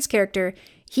Dennis Quaid's character,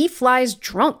 he flies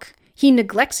drunk. He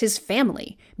neglects his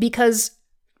family because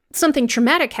something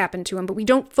traumatic happened to him, but we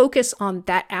don't focus on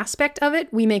that aspect of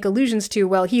it. We make allusions to,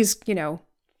 well, he's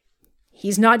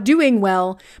not doing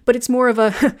well, but it's more of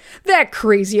a, that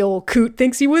crazy old coot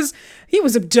thinks he was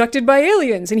abducted by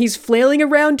aliens and he's flailing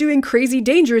around doing crazy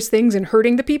dangerous things and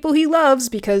hurting the people he loves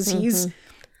because he's,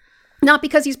 not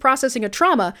because he's processing a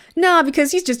trauma,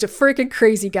 because he's just a freaking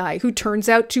crazy guy who turns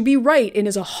out to be right and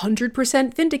is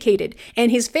 100% vindicated.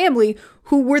 And his family,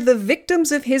 who were the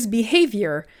victims of his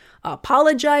behavior,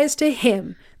 apologize to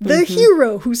him, the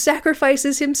hero who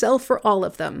sacrifices himself for all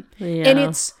of them. Yeah.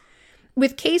 And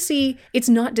with Casey, it's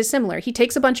not dissimilar. He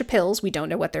takes a bunch of pills. We don't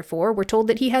know what they're for. We're told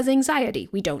that he has anxiety.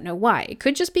 We don't know why. It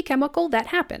could just be chemical. That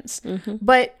happens. Mm-hmm.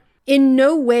 But in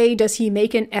no way does he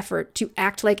make an effort to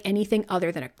act like anything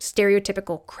other than a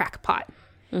stereotypical crackpot.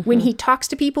 Mm-hmm. When he talks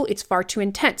to people, it's far too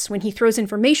intense. When he throws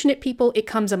information at people, it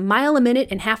comes a mile a minute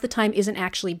and half the time isn't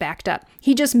actually backed up.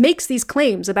 He just makes these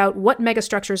claims about what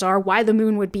megastructures are, why the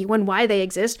moon would be one, why they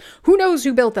exist. Who knows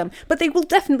who built them? But they will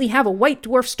definitely have a white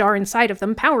dwarf star inside of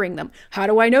them powering them. How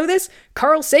do I know this?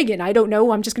 Carl Sagan. I don't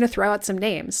know. I'm just going to throw out some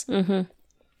names. Mm-hmm.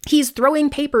 He's throwing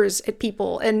papers at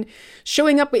people and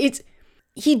showing up.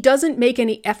 He doesn't make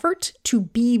any effort to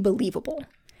be believable.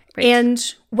 Right.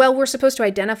 And, well, we're supposed to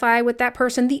identify with that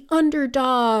person, the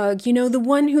underdog, the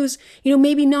one who's,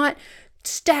 maybe not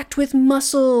stacked with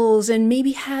muscles and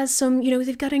maybe has some,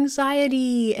 they've got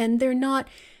anxiety and they're not.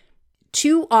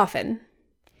 Too often,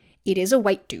 it is a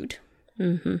white dude.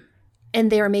 Mm-hmm. And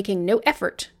they are making no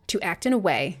effort to act in a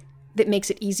way that makes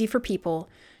it easy for people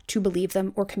to believe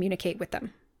them or communicate with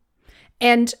them.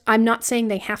 And I'm not saying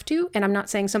they have to, and I'm not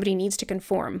saying somebody needs to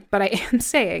conform, but I am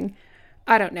saying,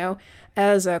 I don't know,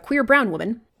 as a queer brown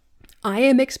woman, I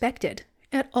am expected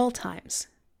at all times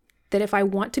that if I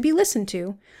want to be listened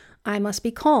to, I must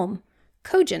be calm,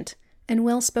 cogent, and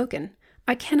well-spoken.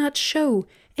 I cannot show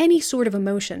any sort of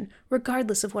emotion,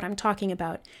 regardless of what I'm talking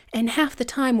about. And half the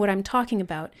time what I'm talking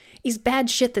about is bad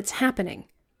shit that's happening,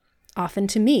 often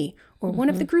to me or one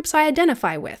of the groups I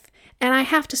identify with. And I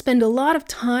have to spend a lot of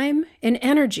time and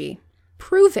energy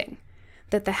proving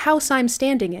that the house I'm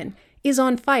standing in is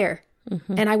on fire.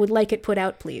 Mm-hmm. And I would like it put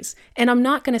out, please. And I'm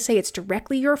not going to say it's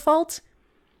directly your fault,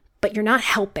 but you're not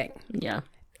helping. Yeah.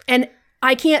 And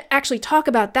I can't actually talk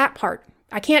about that part.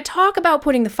 I can't talk about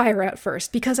putting the fire out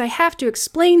first because I have to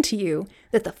explain to you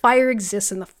that the fire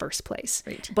exists in the first place.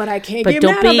 Right. But I can't get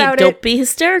mad about it. Don't be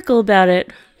hysterical about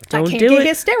it. Don't do it. I can't get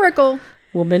hysterical.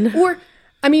 Woman. Or,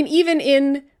 even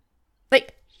in,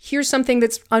 here's something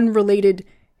that's unrelated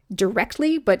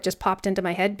directly, but just popped into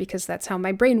my head because that's how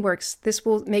my brain works. This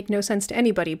will make no sense to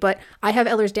anybody, but I have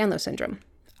Ehlers-Danlos syndrome.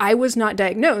 I was not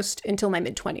diagnosed until my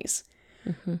mid-20s.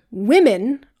 Mm-hmm.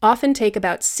 Women often take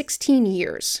about 16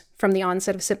 years from the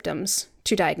onset of symptoms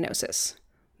to diagnosis.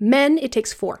 Men, it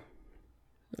takes 4.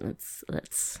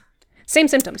 That's Same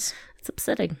symptoms. It's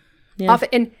upsetting. Yeah.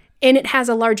 Often, and it has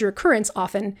a larger occurrence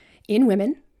often in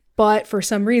women, but for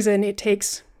some reason it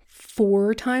takes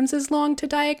 4 times as long to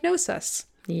diagnose us.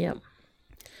 Yep.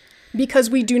 Because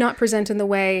we do not present in the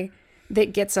way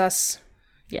that gets us.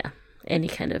 Yeah. Any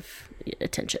kind of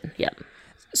attention. Yep.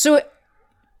 So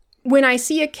when I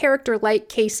see a character like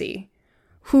Casey,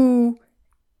 who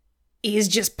is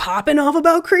just popping off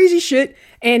about crazy shit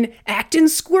and acting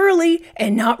squirrely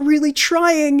and not really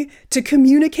trying to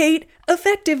communicate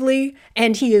effectively,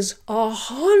 and he is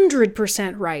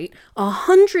 100% right,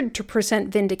 100%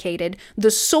 vindicated,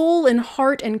 the soul and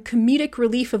heart and comedic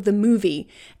relief of the movie,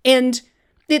 and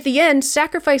at the end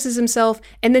sacrifices himself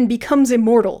and then becomes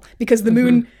immortal because the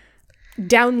moon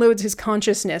downloads his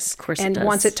consciousness and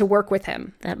wants it to work with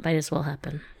him. That might as well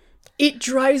happen. It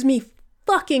drives me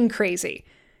fucking crazy.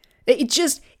 It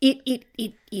just, it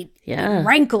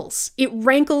rankles. It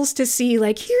rankles to see,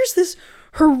 like, here's this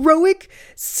heroic,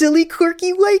 silly,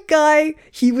 quirky white guy.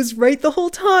 He was right the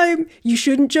whole time. You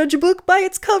shouldn't judge a book by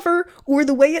its cover or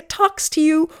the way it talks to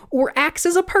you or acts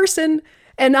as a person.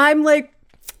 And I'm like,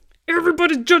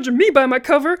 everybody's judging me by my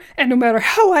cover, and no matter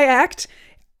how I act,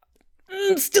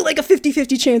 still like a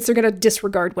 50-50 chance they're going to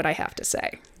disregard what I have to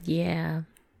say. Yeah.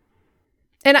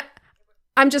 And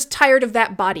I'm just tired of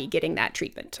that body getting that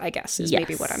treatment, I guess, is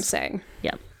maybe what I'm saying.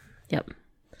 Yep.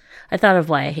 I thought of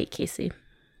why I hate Casey.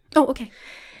 Oh, okay.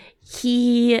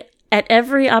 He, at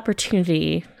every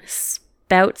opportunity,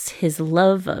 spouts his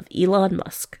love of Elon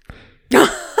Musk.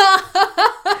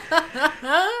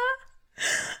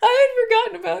 I had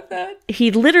forgotten about that. He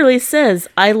literally says,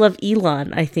 I love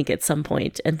Elon, I think, at some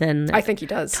point, and then I think he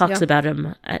does. Talks about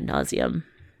him ad nauseum.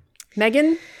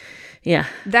 Megan? Yeah.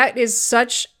 That is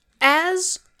such,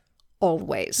 as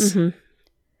always,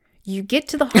 you get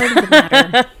to the heart of the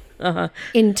matter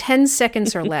in 10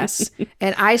 seconds or less,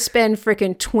 and I spend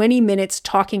freaking 20 minutes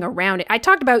talking around it. I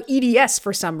talked about EDS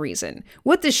for some reason.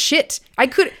 What the shit?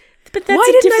 But that's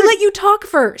why didn't I let you talk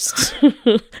first?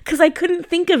 Because I couldn't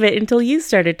think of it until you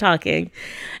started talking.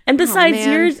 And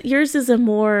besides, yours is a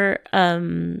more,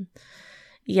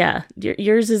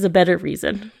 yours is a better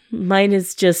reason. Mine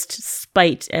is just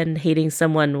spite and hating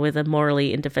someone with a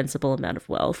morally indefensible amount of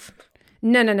wealth.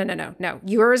 No.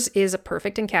 Yours is a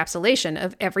perfect encapsulation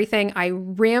of everything I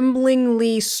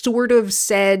ramblingly sort of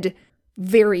said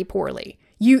very poorly.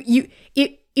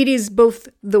 It is both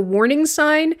the warning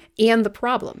sign and the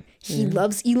problem. He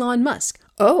loves Elon Musk.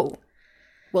 Oh,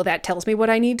 well, that tells me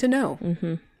what I need to know.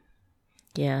 Mm-hmm.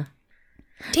 Yeah.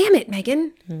 Damn it,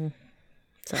 Megan.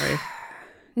 Sorry.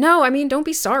 No, I mean, don't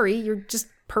be sorry. You're just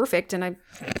perfect. And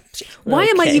why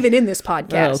am I even in this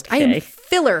podcast? Okay. I am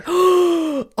filler.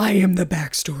 I am the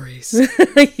backstories.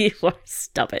 You are.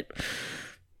 Stop it.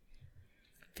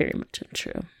 Very much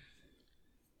untrue.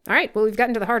 All right. Well, we've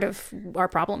gotten to the heart of our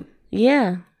problem.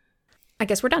 Yeah. I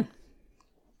guess we're done.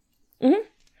 Mm-hmm.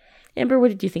 Amber, what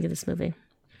did you think of this movie?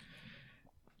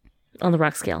 On the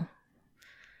rock scale.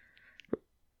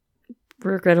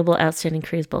 Regrettable, outstanding,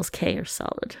 crazeballs, K, or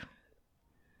solid?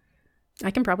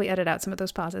 I can probably edit out some of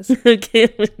those pauses.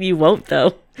 Okay, you won't,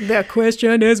 though. The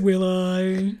question is, will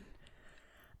I?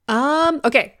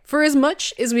 Okay, for as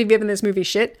much as we've given this movie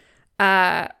shit,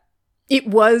 it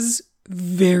was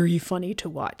very funny to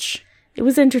watch. It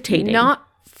was entertaining. Not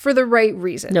for the right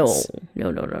reasons. No.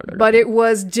 But it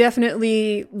was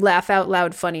definitely laugh out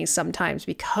loud funny sometimes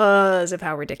because of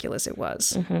how ridiculous it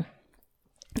was. Mm-hmm.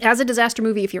 As a disaster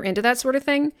movie, if you're into that sort of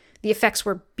thing, the effects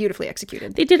were beautifully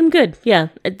executed. They did them good. Yeah.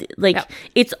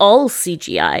 It's all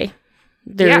CGI.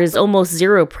 There is almost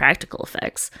zero practical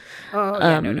effects. Oh,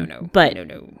 yeah, no.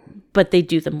 But they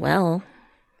do them well.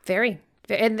 Very.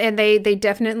 And they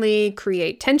definitely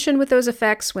create tension with those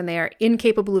effects when they are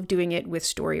incapable of doing it with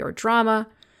story or drama.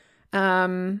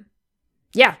 I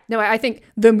think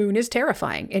the moon is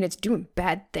terrifying and it's doing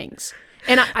bad things.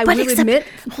 And I will admit...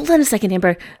 Hold on a second,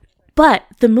 Amber. But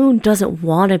the moon doesn't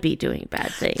want to be doing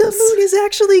bad things. The moon is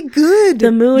actually good.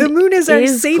 The moon is our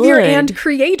savior and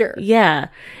creator. Yeah,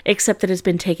 except that it's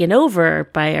been taken over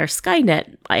by our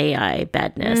Skynet AI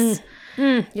badness.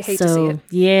 You hate to see it.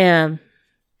 Yeah.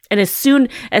 And as soon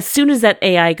as that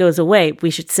AI goes away, we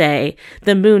should say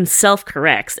the moon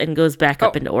self-corrects and goes back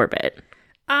up into orbit.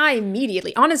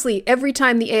 Honestly, every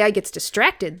time the AI gets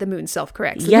distracted, the moon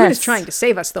self-corrects. The moon is trying to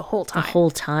save us the whole time. The whole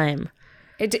time.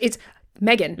 It's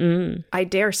Megan, I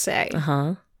dare say.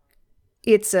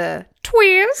 It's a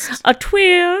twist. A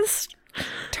twist.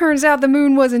 Turns out the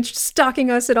moon wasn't stalking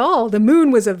us at all. The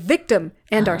moon was a victim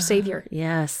and our savior.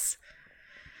 Yes.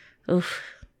 Oof.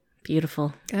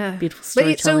 Beautiful. Beautiful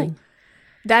storytelling.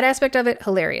 That aspect of it,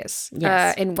 hilarious.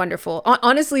 Yes. And wonderful.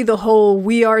 Honestly, the whole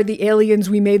 "we are the aliens,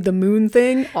 we made the moon"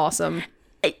 thing, awesome.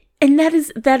 And that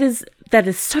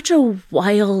is such a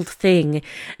wild thing.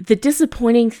 The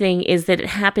disappointing thing is that it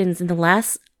happens in the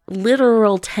last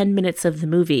literal 10 minutes of the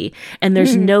movie, and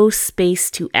there's no space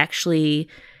to actually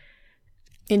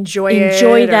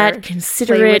enjoy that,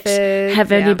 consider it,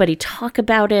 have anybody talk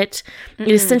about it.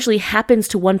 It essentially happens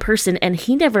to one person, and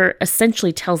he never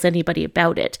essentially tells anybody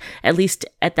about it, at least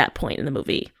at that point in the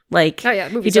movie. Like, oh yeah,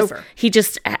 the movie's over. He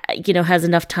just, has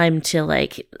enough time to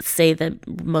like say the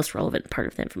most relevant part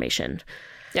of the information.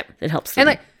 Yep, that helps them.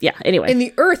 And anyway, and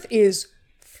the Earth is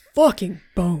fucking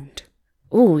boned.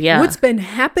 Oh yeah, what's been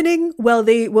happening?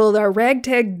 Well, our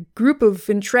ragtag group of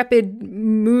intrepid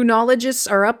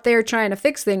moonologists are up there trying to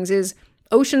fix things. Is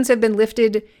oceans have been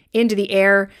lifted into the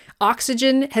air,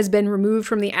 oxygen has been removed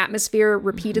from the atmosphere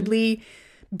repeatedly,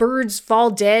 birds fall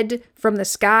dead from the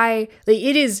sky.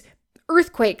 It is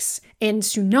earthquakes and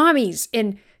tsunamis,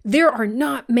 and there are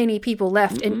not many people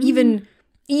left. And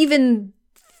even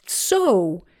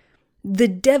so, the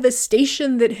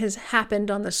devastation that has happened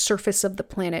on the surface of the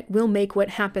planet will make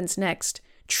what happens next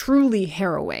truly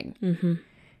harrowing.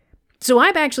 So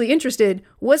I'm actually interested,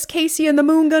 what's Casey and the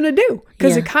Moon gonna do?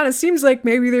 Because it kind of seems like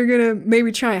maybe they're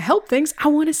gonna try and help things. I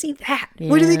want to see that. Yeah.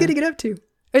 What are they gonna get up to?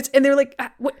 And they're like,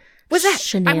 what's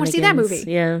that? I want to see that movie.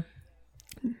 Yeah.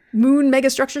 Moon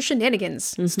Megastructure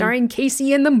Shenanigans, starring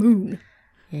Casey and the Moon.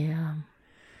 Yeah.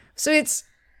 So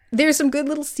there's some good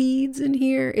little seeds in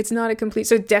here. It's not a complete,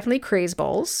 so definitely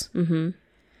crazeballs.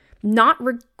 Not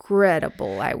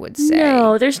regrettable, I would say.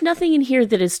 No, there's nothing in here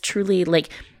that is truly like,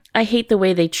 I hate the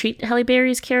way they treat Halle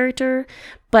Berry's character,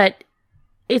 but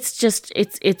it's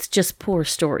just poor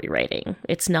story writing.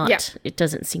 It's not, it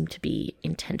doesn't seem to be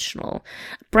intentional.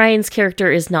 Brian's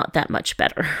character is not that much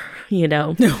better,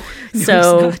 No,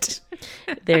 so it's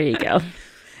not. There you go.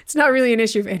 It's not really an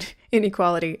issue of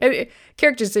inequality.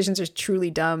 Character decisions are truly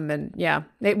dumb, and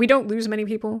we don't lose many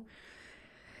people.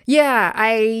 So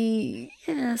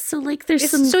like there's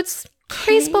so it's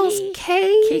Crazeballs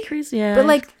K crazy, but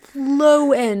like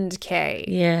low end K.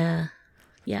 Yeah.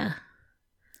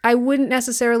 I wouldn't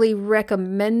necessarily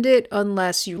recommend it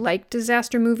unless you like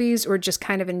disaster movies or just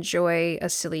kind of enjoy a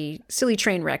silly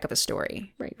train wreck of a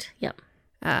story. Right. Yep.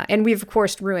 And we've of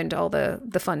course ruined all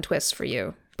the fun twists for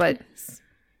you, but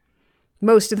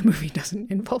most of the movie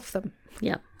doesn't involve them.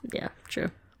 Yeah.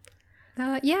 True.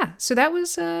 So that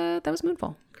was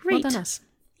Moonfall. Great. Well done, us.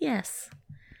 Yes.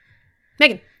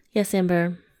 Megan. Yes,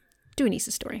 Amber. Do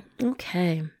Anissa's story.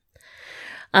 Okay.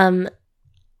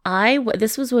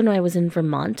 This was when I was in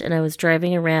Vermont, and I was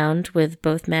driving around with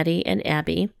both Maddie and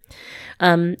Abby.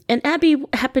 And Abby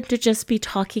happened to just be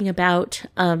talking about,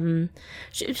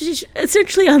 she's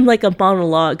essentially on like a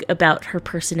monologue about her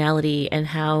personality and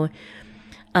how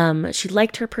she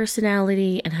liked her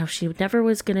personality and how she's never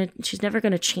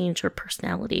gonna change her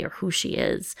personality or who she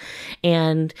is,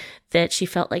 and that she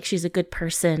felt like she's a good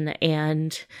person.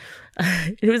 And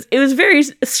it was very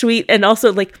sweet, and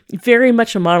also like very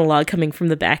much a monologue coming from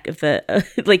the back of the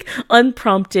like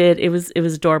unprompted. It was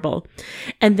adorable.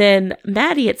 And then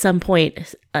Maddie at some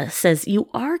point says, "You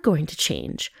are going to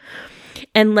change,"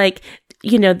 and like,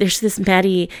 there's this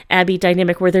Maddie-Abby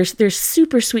dynamic where they're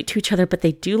super sweet to each other, but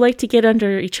they do like to get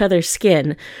under each other's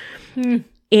skin.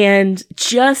 And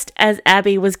just as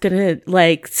Abby was gonna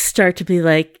like start to be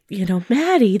like,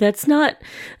 Maddie,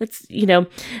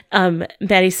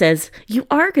 Maddie says, "You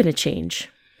are gonna change.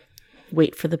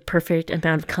 Wait for the perfect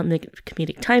amount of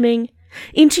comedic timing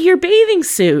into your bathing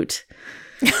suit."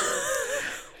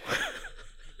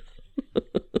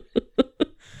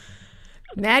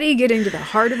 Maddie getting to the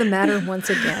heart of the matter once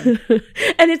again.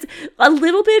 And it's a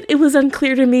little bit, it was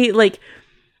unclear to me, like,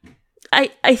 I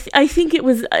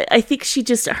think she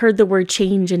just heard the word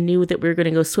change and knew that we were going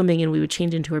to go swimming and we would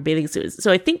change into her bathing suits. So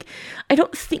I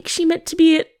don't think she meant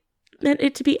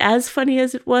it to be as funny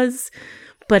as it was,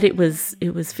 but it was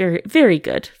very, very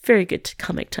good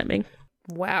comic timing.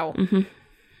 Wow.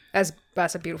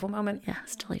 That's a beautiful moment. Yeah,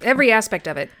 it's delightful. Every aspect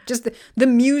of it, just the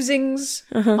musings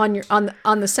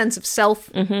on the sense of self,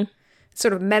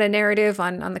 sort of meta narrative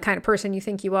on the kind of person you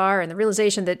think you are, and the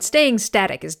realization that staying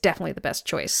static is definitely the best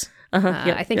choice.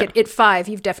 I think at 5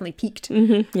 you've definitely peaked.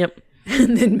 Yep.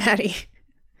 And then Maddie,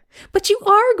 but you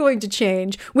are going to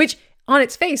change, which on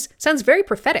its face sounds very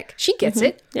prophetic. She gets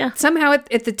it. Yeah. Somehow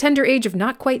at the tender age of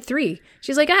not quite 3,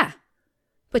 she's like,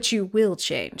 but you will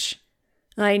change.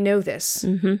 I know this.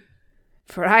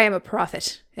 For I am a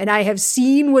prophet, and I have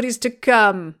seen what is to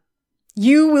come.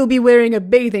 You will be wearing a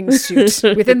bathing suit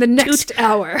within the next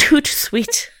hour. Toot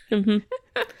sweet.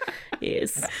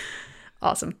 Yes.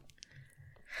 Awesome.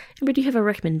 But do you have a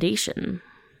recommendation?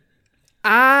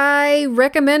 I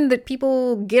recommend that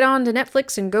people get onto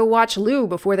Netflix and go watch Lou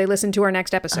before they listen to our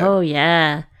next episode. Oh,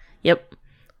 yeah. Yep.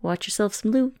 Watch yourself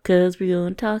some Lou, because we're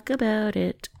going to talk about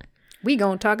it. We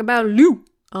gonna talk about Lou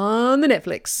on the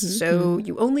Netflix. So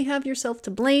you only have yourself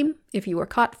to blame if you were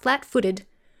caught flat-footed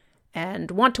and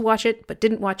want to watch it, but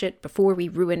didn't watch it before we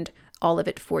ruined all of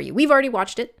it for you. We've already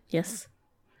watched it. Yes.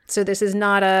 So this is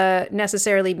not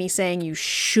necessarily me saying you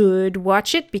should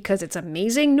watch it because it's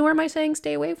amazing, nor am I saying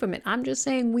stay away from it. I'm just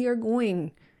saying we are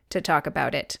going to talk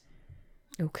about it.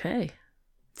 Okay.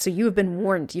 So you have been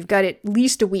warned. You've got at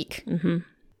least a week. Mm-hmm.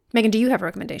 Megan, do you have a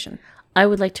recommendation? I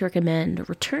would like to recommend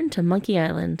Return to Monkey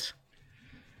Island.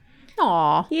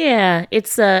 Aw. Yeah,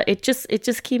 it's it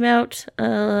just came out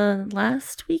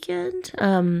last weekend.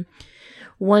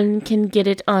 One can get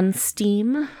it on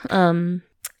Steam.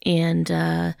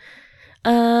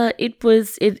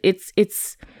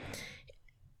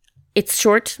 It's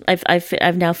short.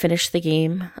 I've now finished the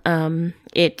game.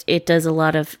 It does a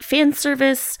lot of fan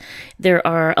service. There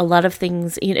are a lot of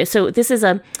things, so this is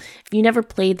if you never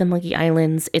played the Monkey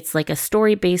Islands, it's like a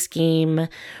story-based game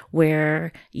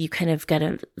where you kind of got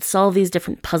to solve these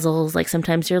different puzzles. Like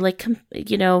sometimes you're like,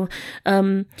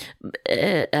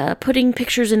 putting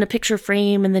pictures in a picture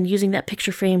frame and then using that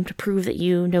picture frame to prove that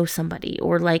you know somebody,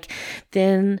 or like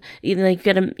then you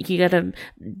gotta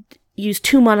use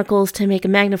two monocles to make a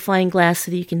magnifying glass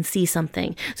so that you can see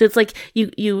something. So it's like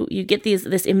you get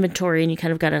this inventory and you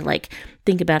kind of got to like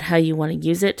think about how you want to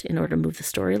use it in order to move the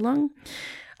story along.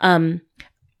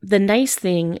 The nice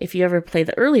thing, if you ever play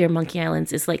the earlier Monkey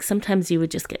Islands, is like sometimes you would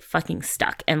just get fucking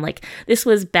stuck. And like this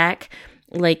was back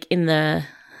like in the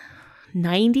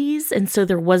 90s, and so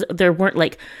there weren't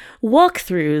like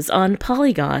walkthroughs on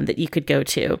Polygon that you could go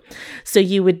to, so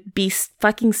you would be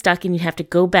fucking stuck and you'd have to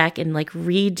go back and like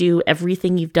redo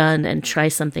everything you've done and try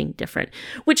something different,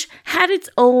 which had its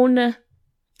own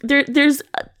that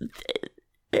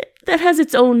has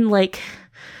its own like,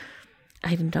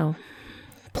 I don't know,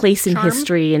 place in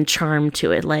history and charm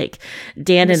to it. Like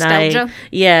Dan Nostalgia.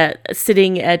 and I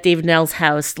sitting at David Nell's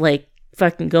house, like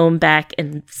fucking going back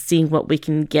and seeing what we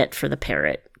can get for the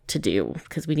parrot to do,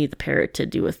 because we need the parrot to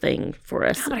do a thing for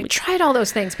us. God, I tried all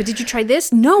those things, but did you try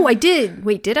this? No, I did.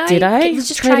 Wait, did I? Did I? Okay, let's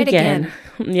just try it again.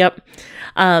 Yep.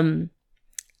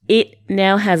 It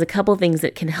now has a couple things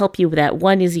that can help you with that.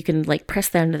 One is you can like press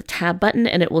down the tab button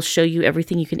and it will show you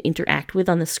everything you can interact with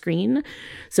on the screen.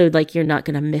 So like you're not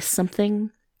going to miss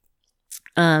something.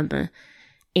 And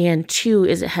two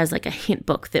is it has like a hint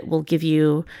book that will give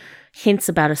you hints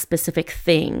about a specific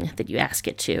thing that you ask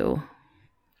it to,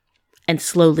 and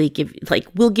slowly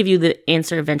will give you the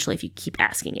answer eventually if you keep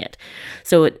asking it.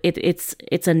 So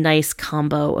it's a nice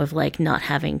combo of like not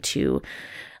having to,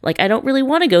 like, I don't really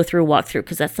want to go through a walkthrough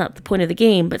because that's not the point of the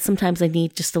game, but sometimes I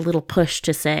need just a little push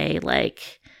to say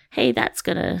like, hey, that's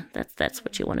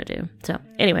what you want to do. So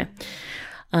anyway,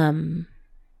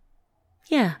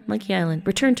 yeah, Monkey Island.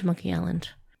 Return to Monkey Island.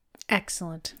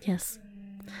 Excellent. Yes.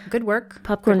 Good work.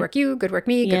 Popcorn. Good work you. Good work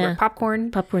me. Good work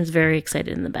Popcorn. Popcorn's very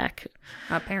excited in the back.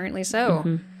 Apparently so.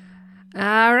 Mm-hmm.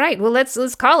 All right. Well,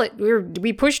 let's call it.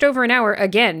 We pushed over an hour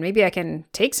again. Maybe I can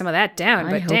take some of that down.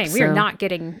 But dang, we are not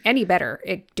getting any better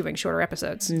at doing shorter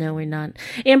episodes. No, we're not.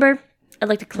 Amber, I'd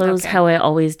like to close how I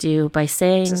always do by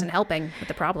saying this isn't helping with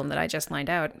the problem that I just lined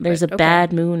out. There's a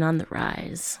bad moon on the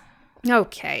rise.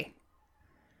 Okay.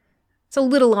 It's a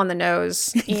little on the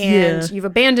nose, and you've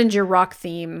abandoned your rock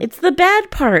theme. It's the bad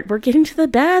part. We're getting to the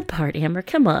bad part, Amber.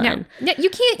 Come on. No, you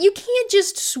can't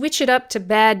just switch it up to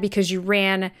bad because you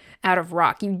ran out of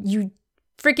rock. You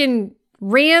freaking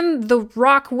ran the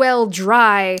rock well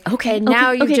dry. Okay. And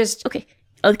now you just...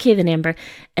 Okay then, Amber.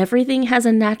 Everything has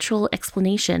a natural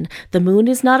explanation. The moon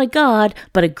is not a god,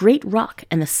 but a great rock,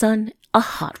 and the sun a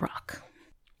hot rock.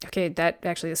 Okay, that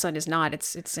actually the sun is not.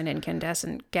 It's an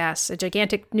incandescent gas, a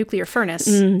gigantic nuclear furnace.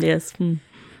 Yes.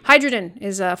 Hydrogen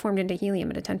is formed into helium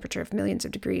at a temperature of millions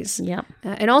of degrees. Yeah.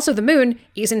 And also the moon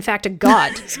is in fact a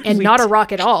god and not a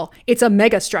rock at all. It's a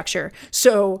megastructure.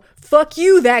 So fuck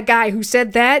you, that guy who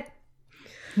said that.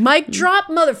 Mic drop,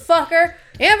 motherfucker.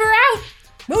 Amber out.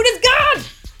 Moon is gone.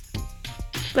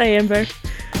 Bye, Amber.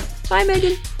 Bye,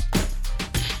 Megan.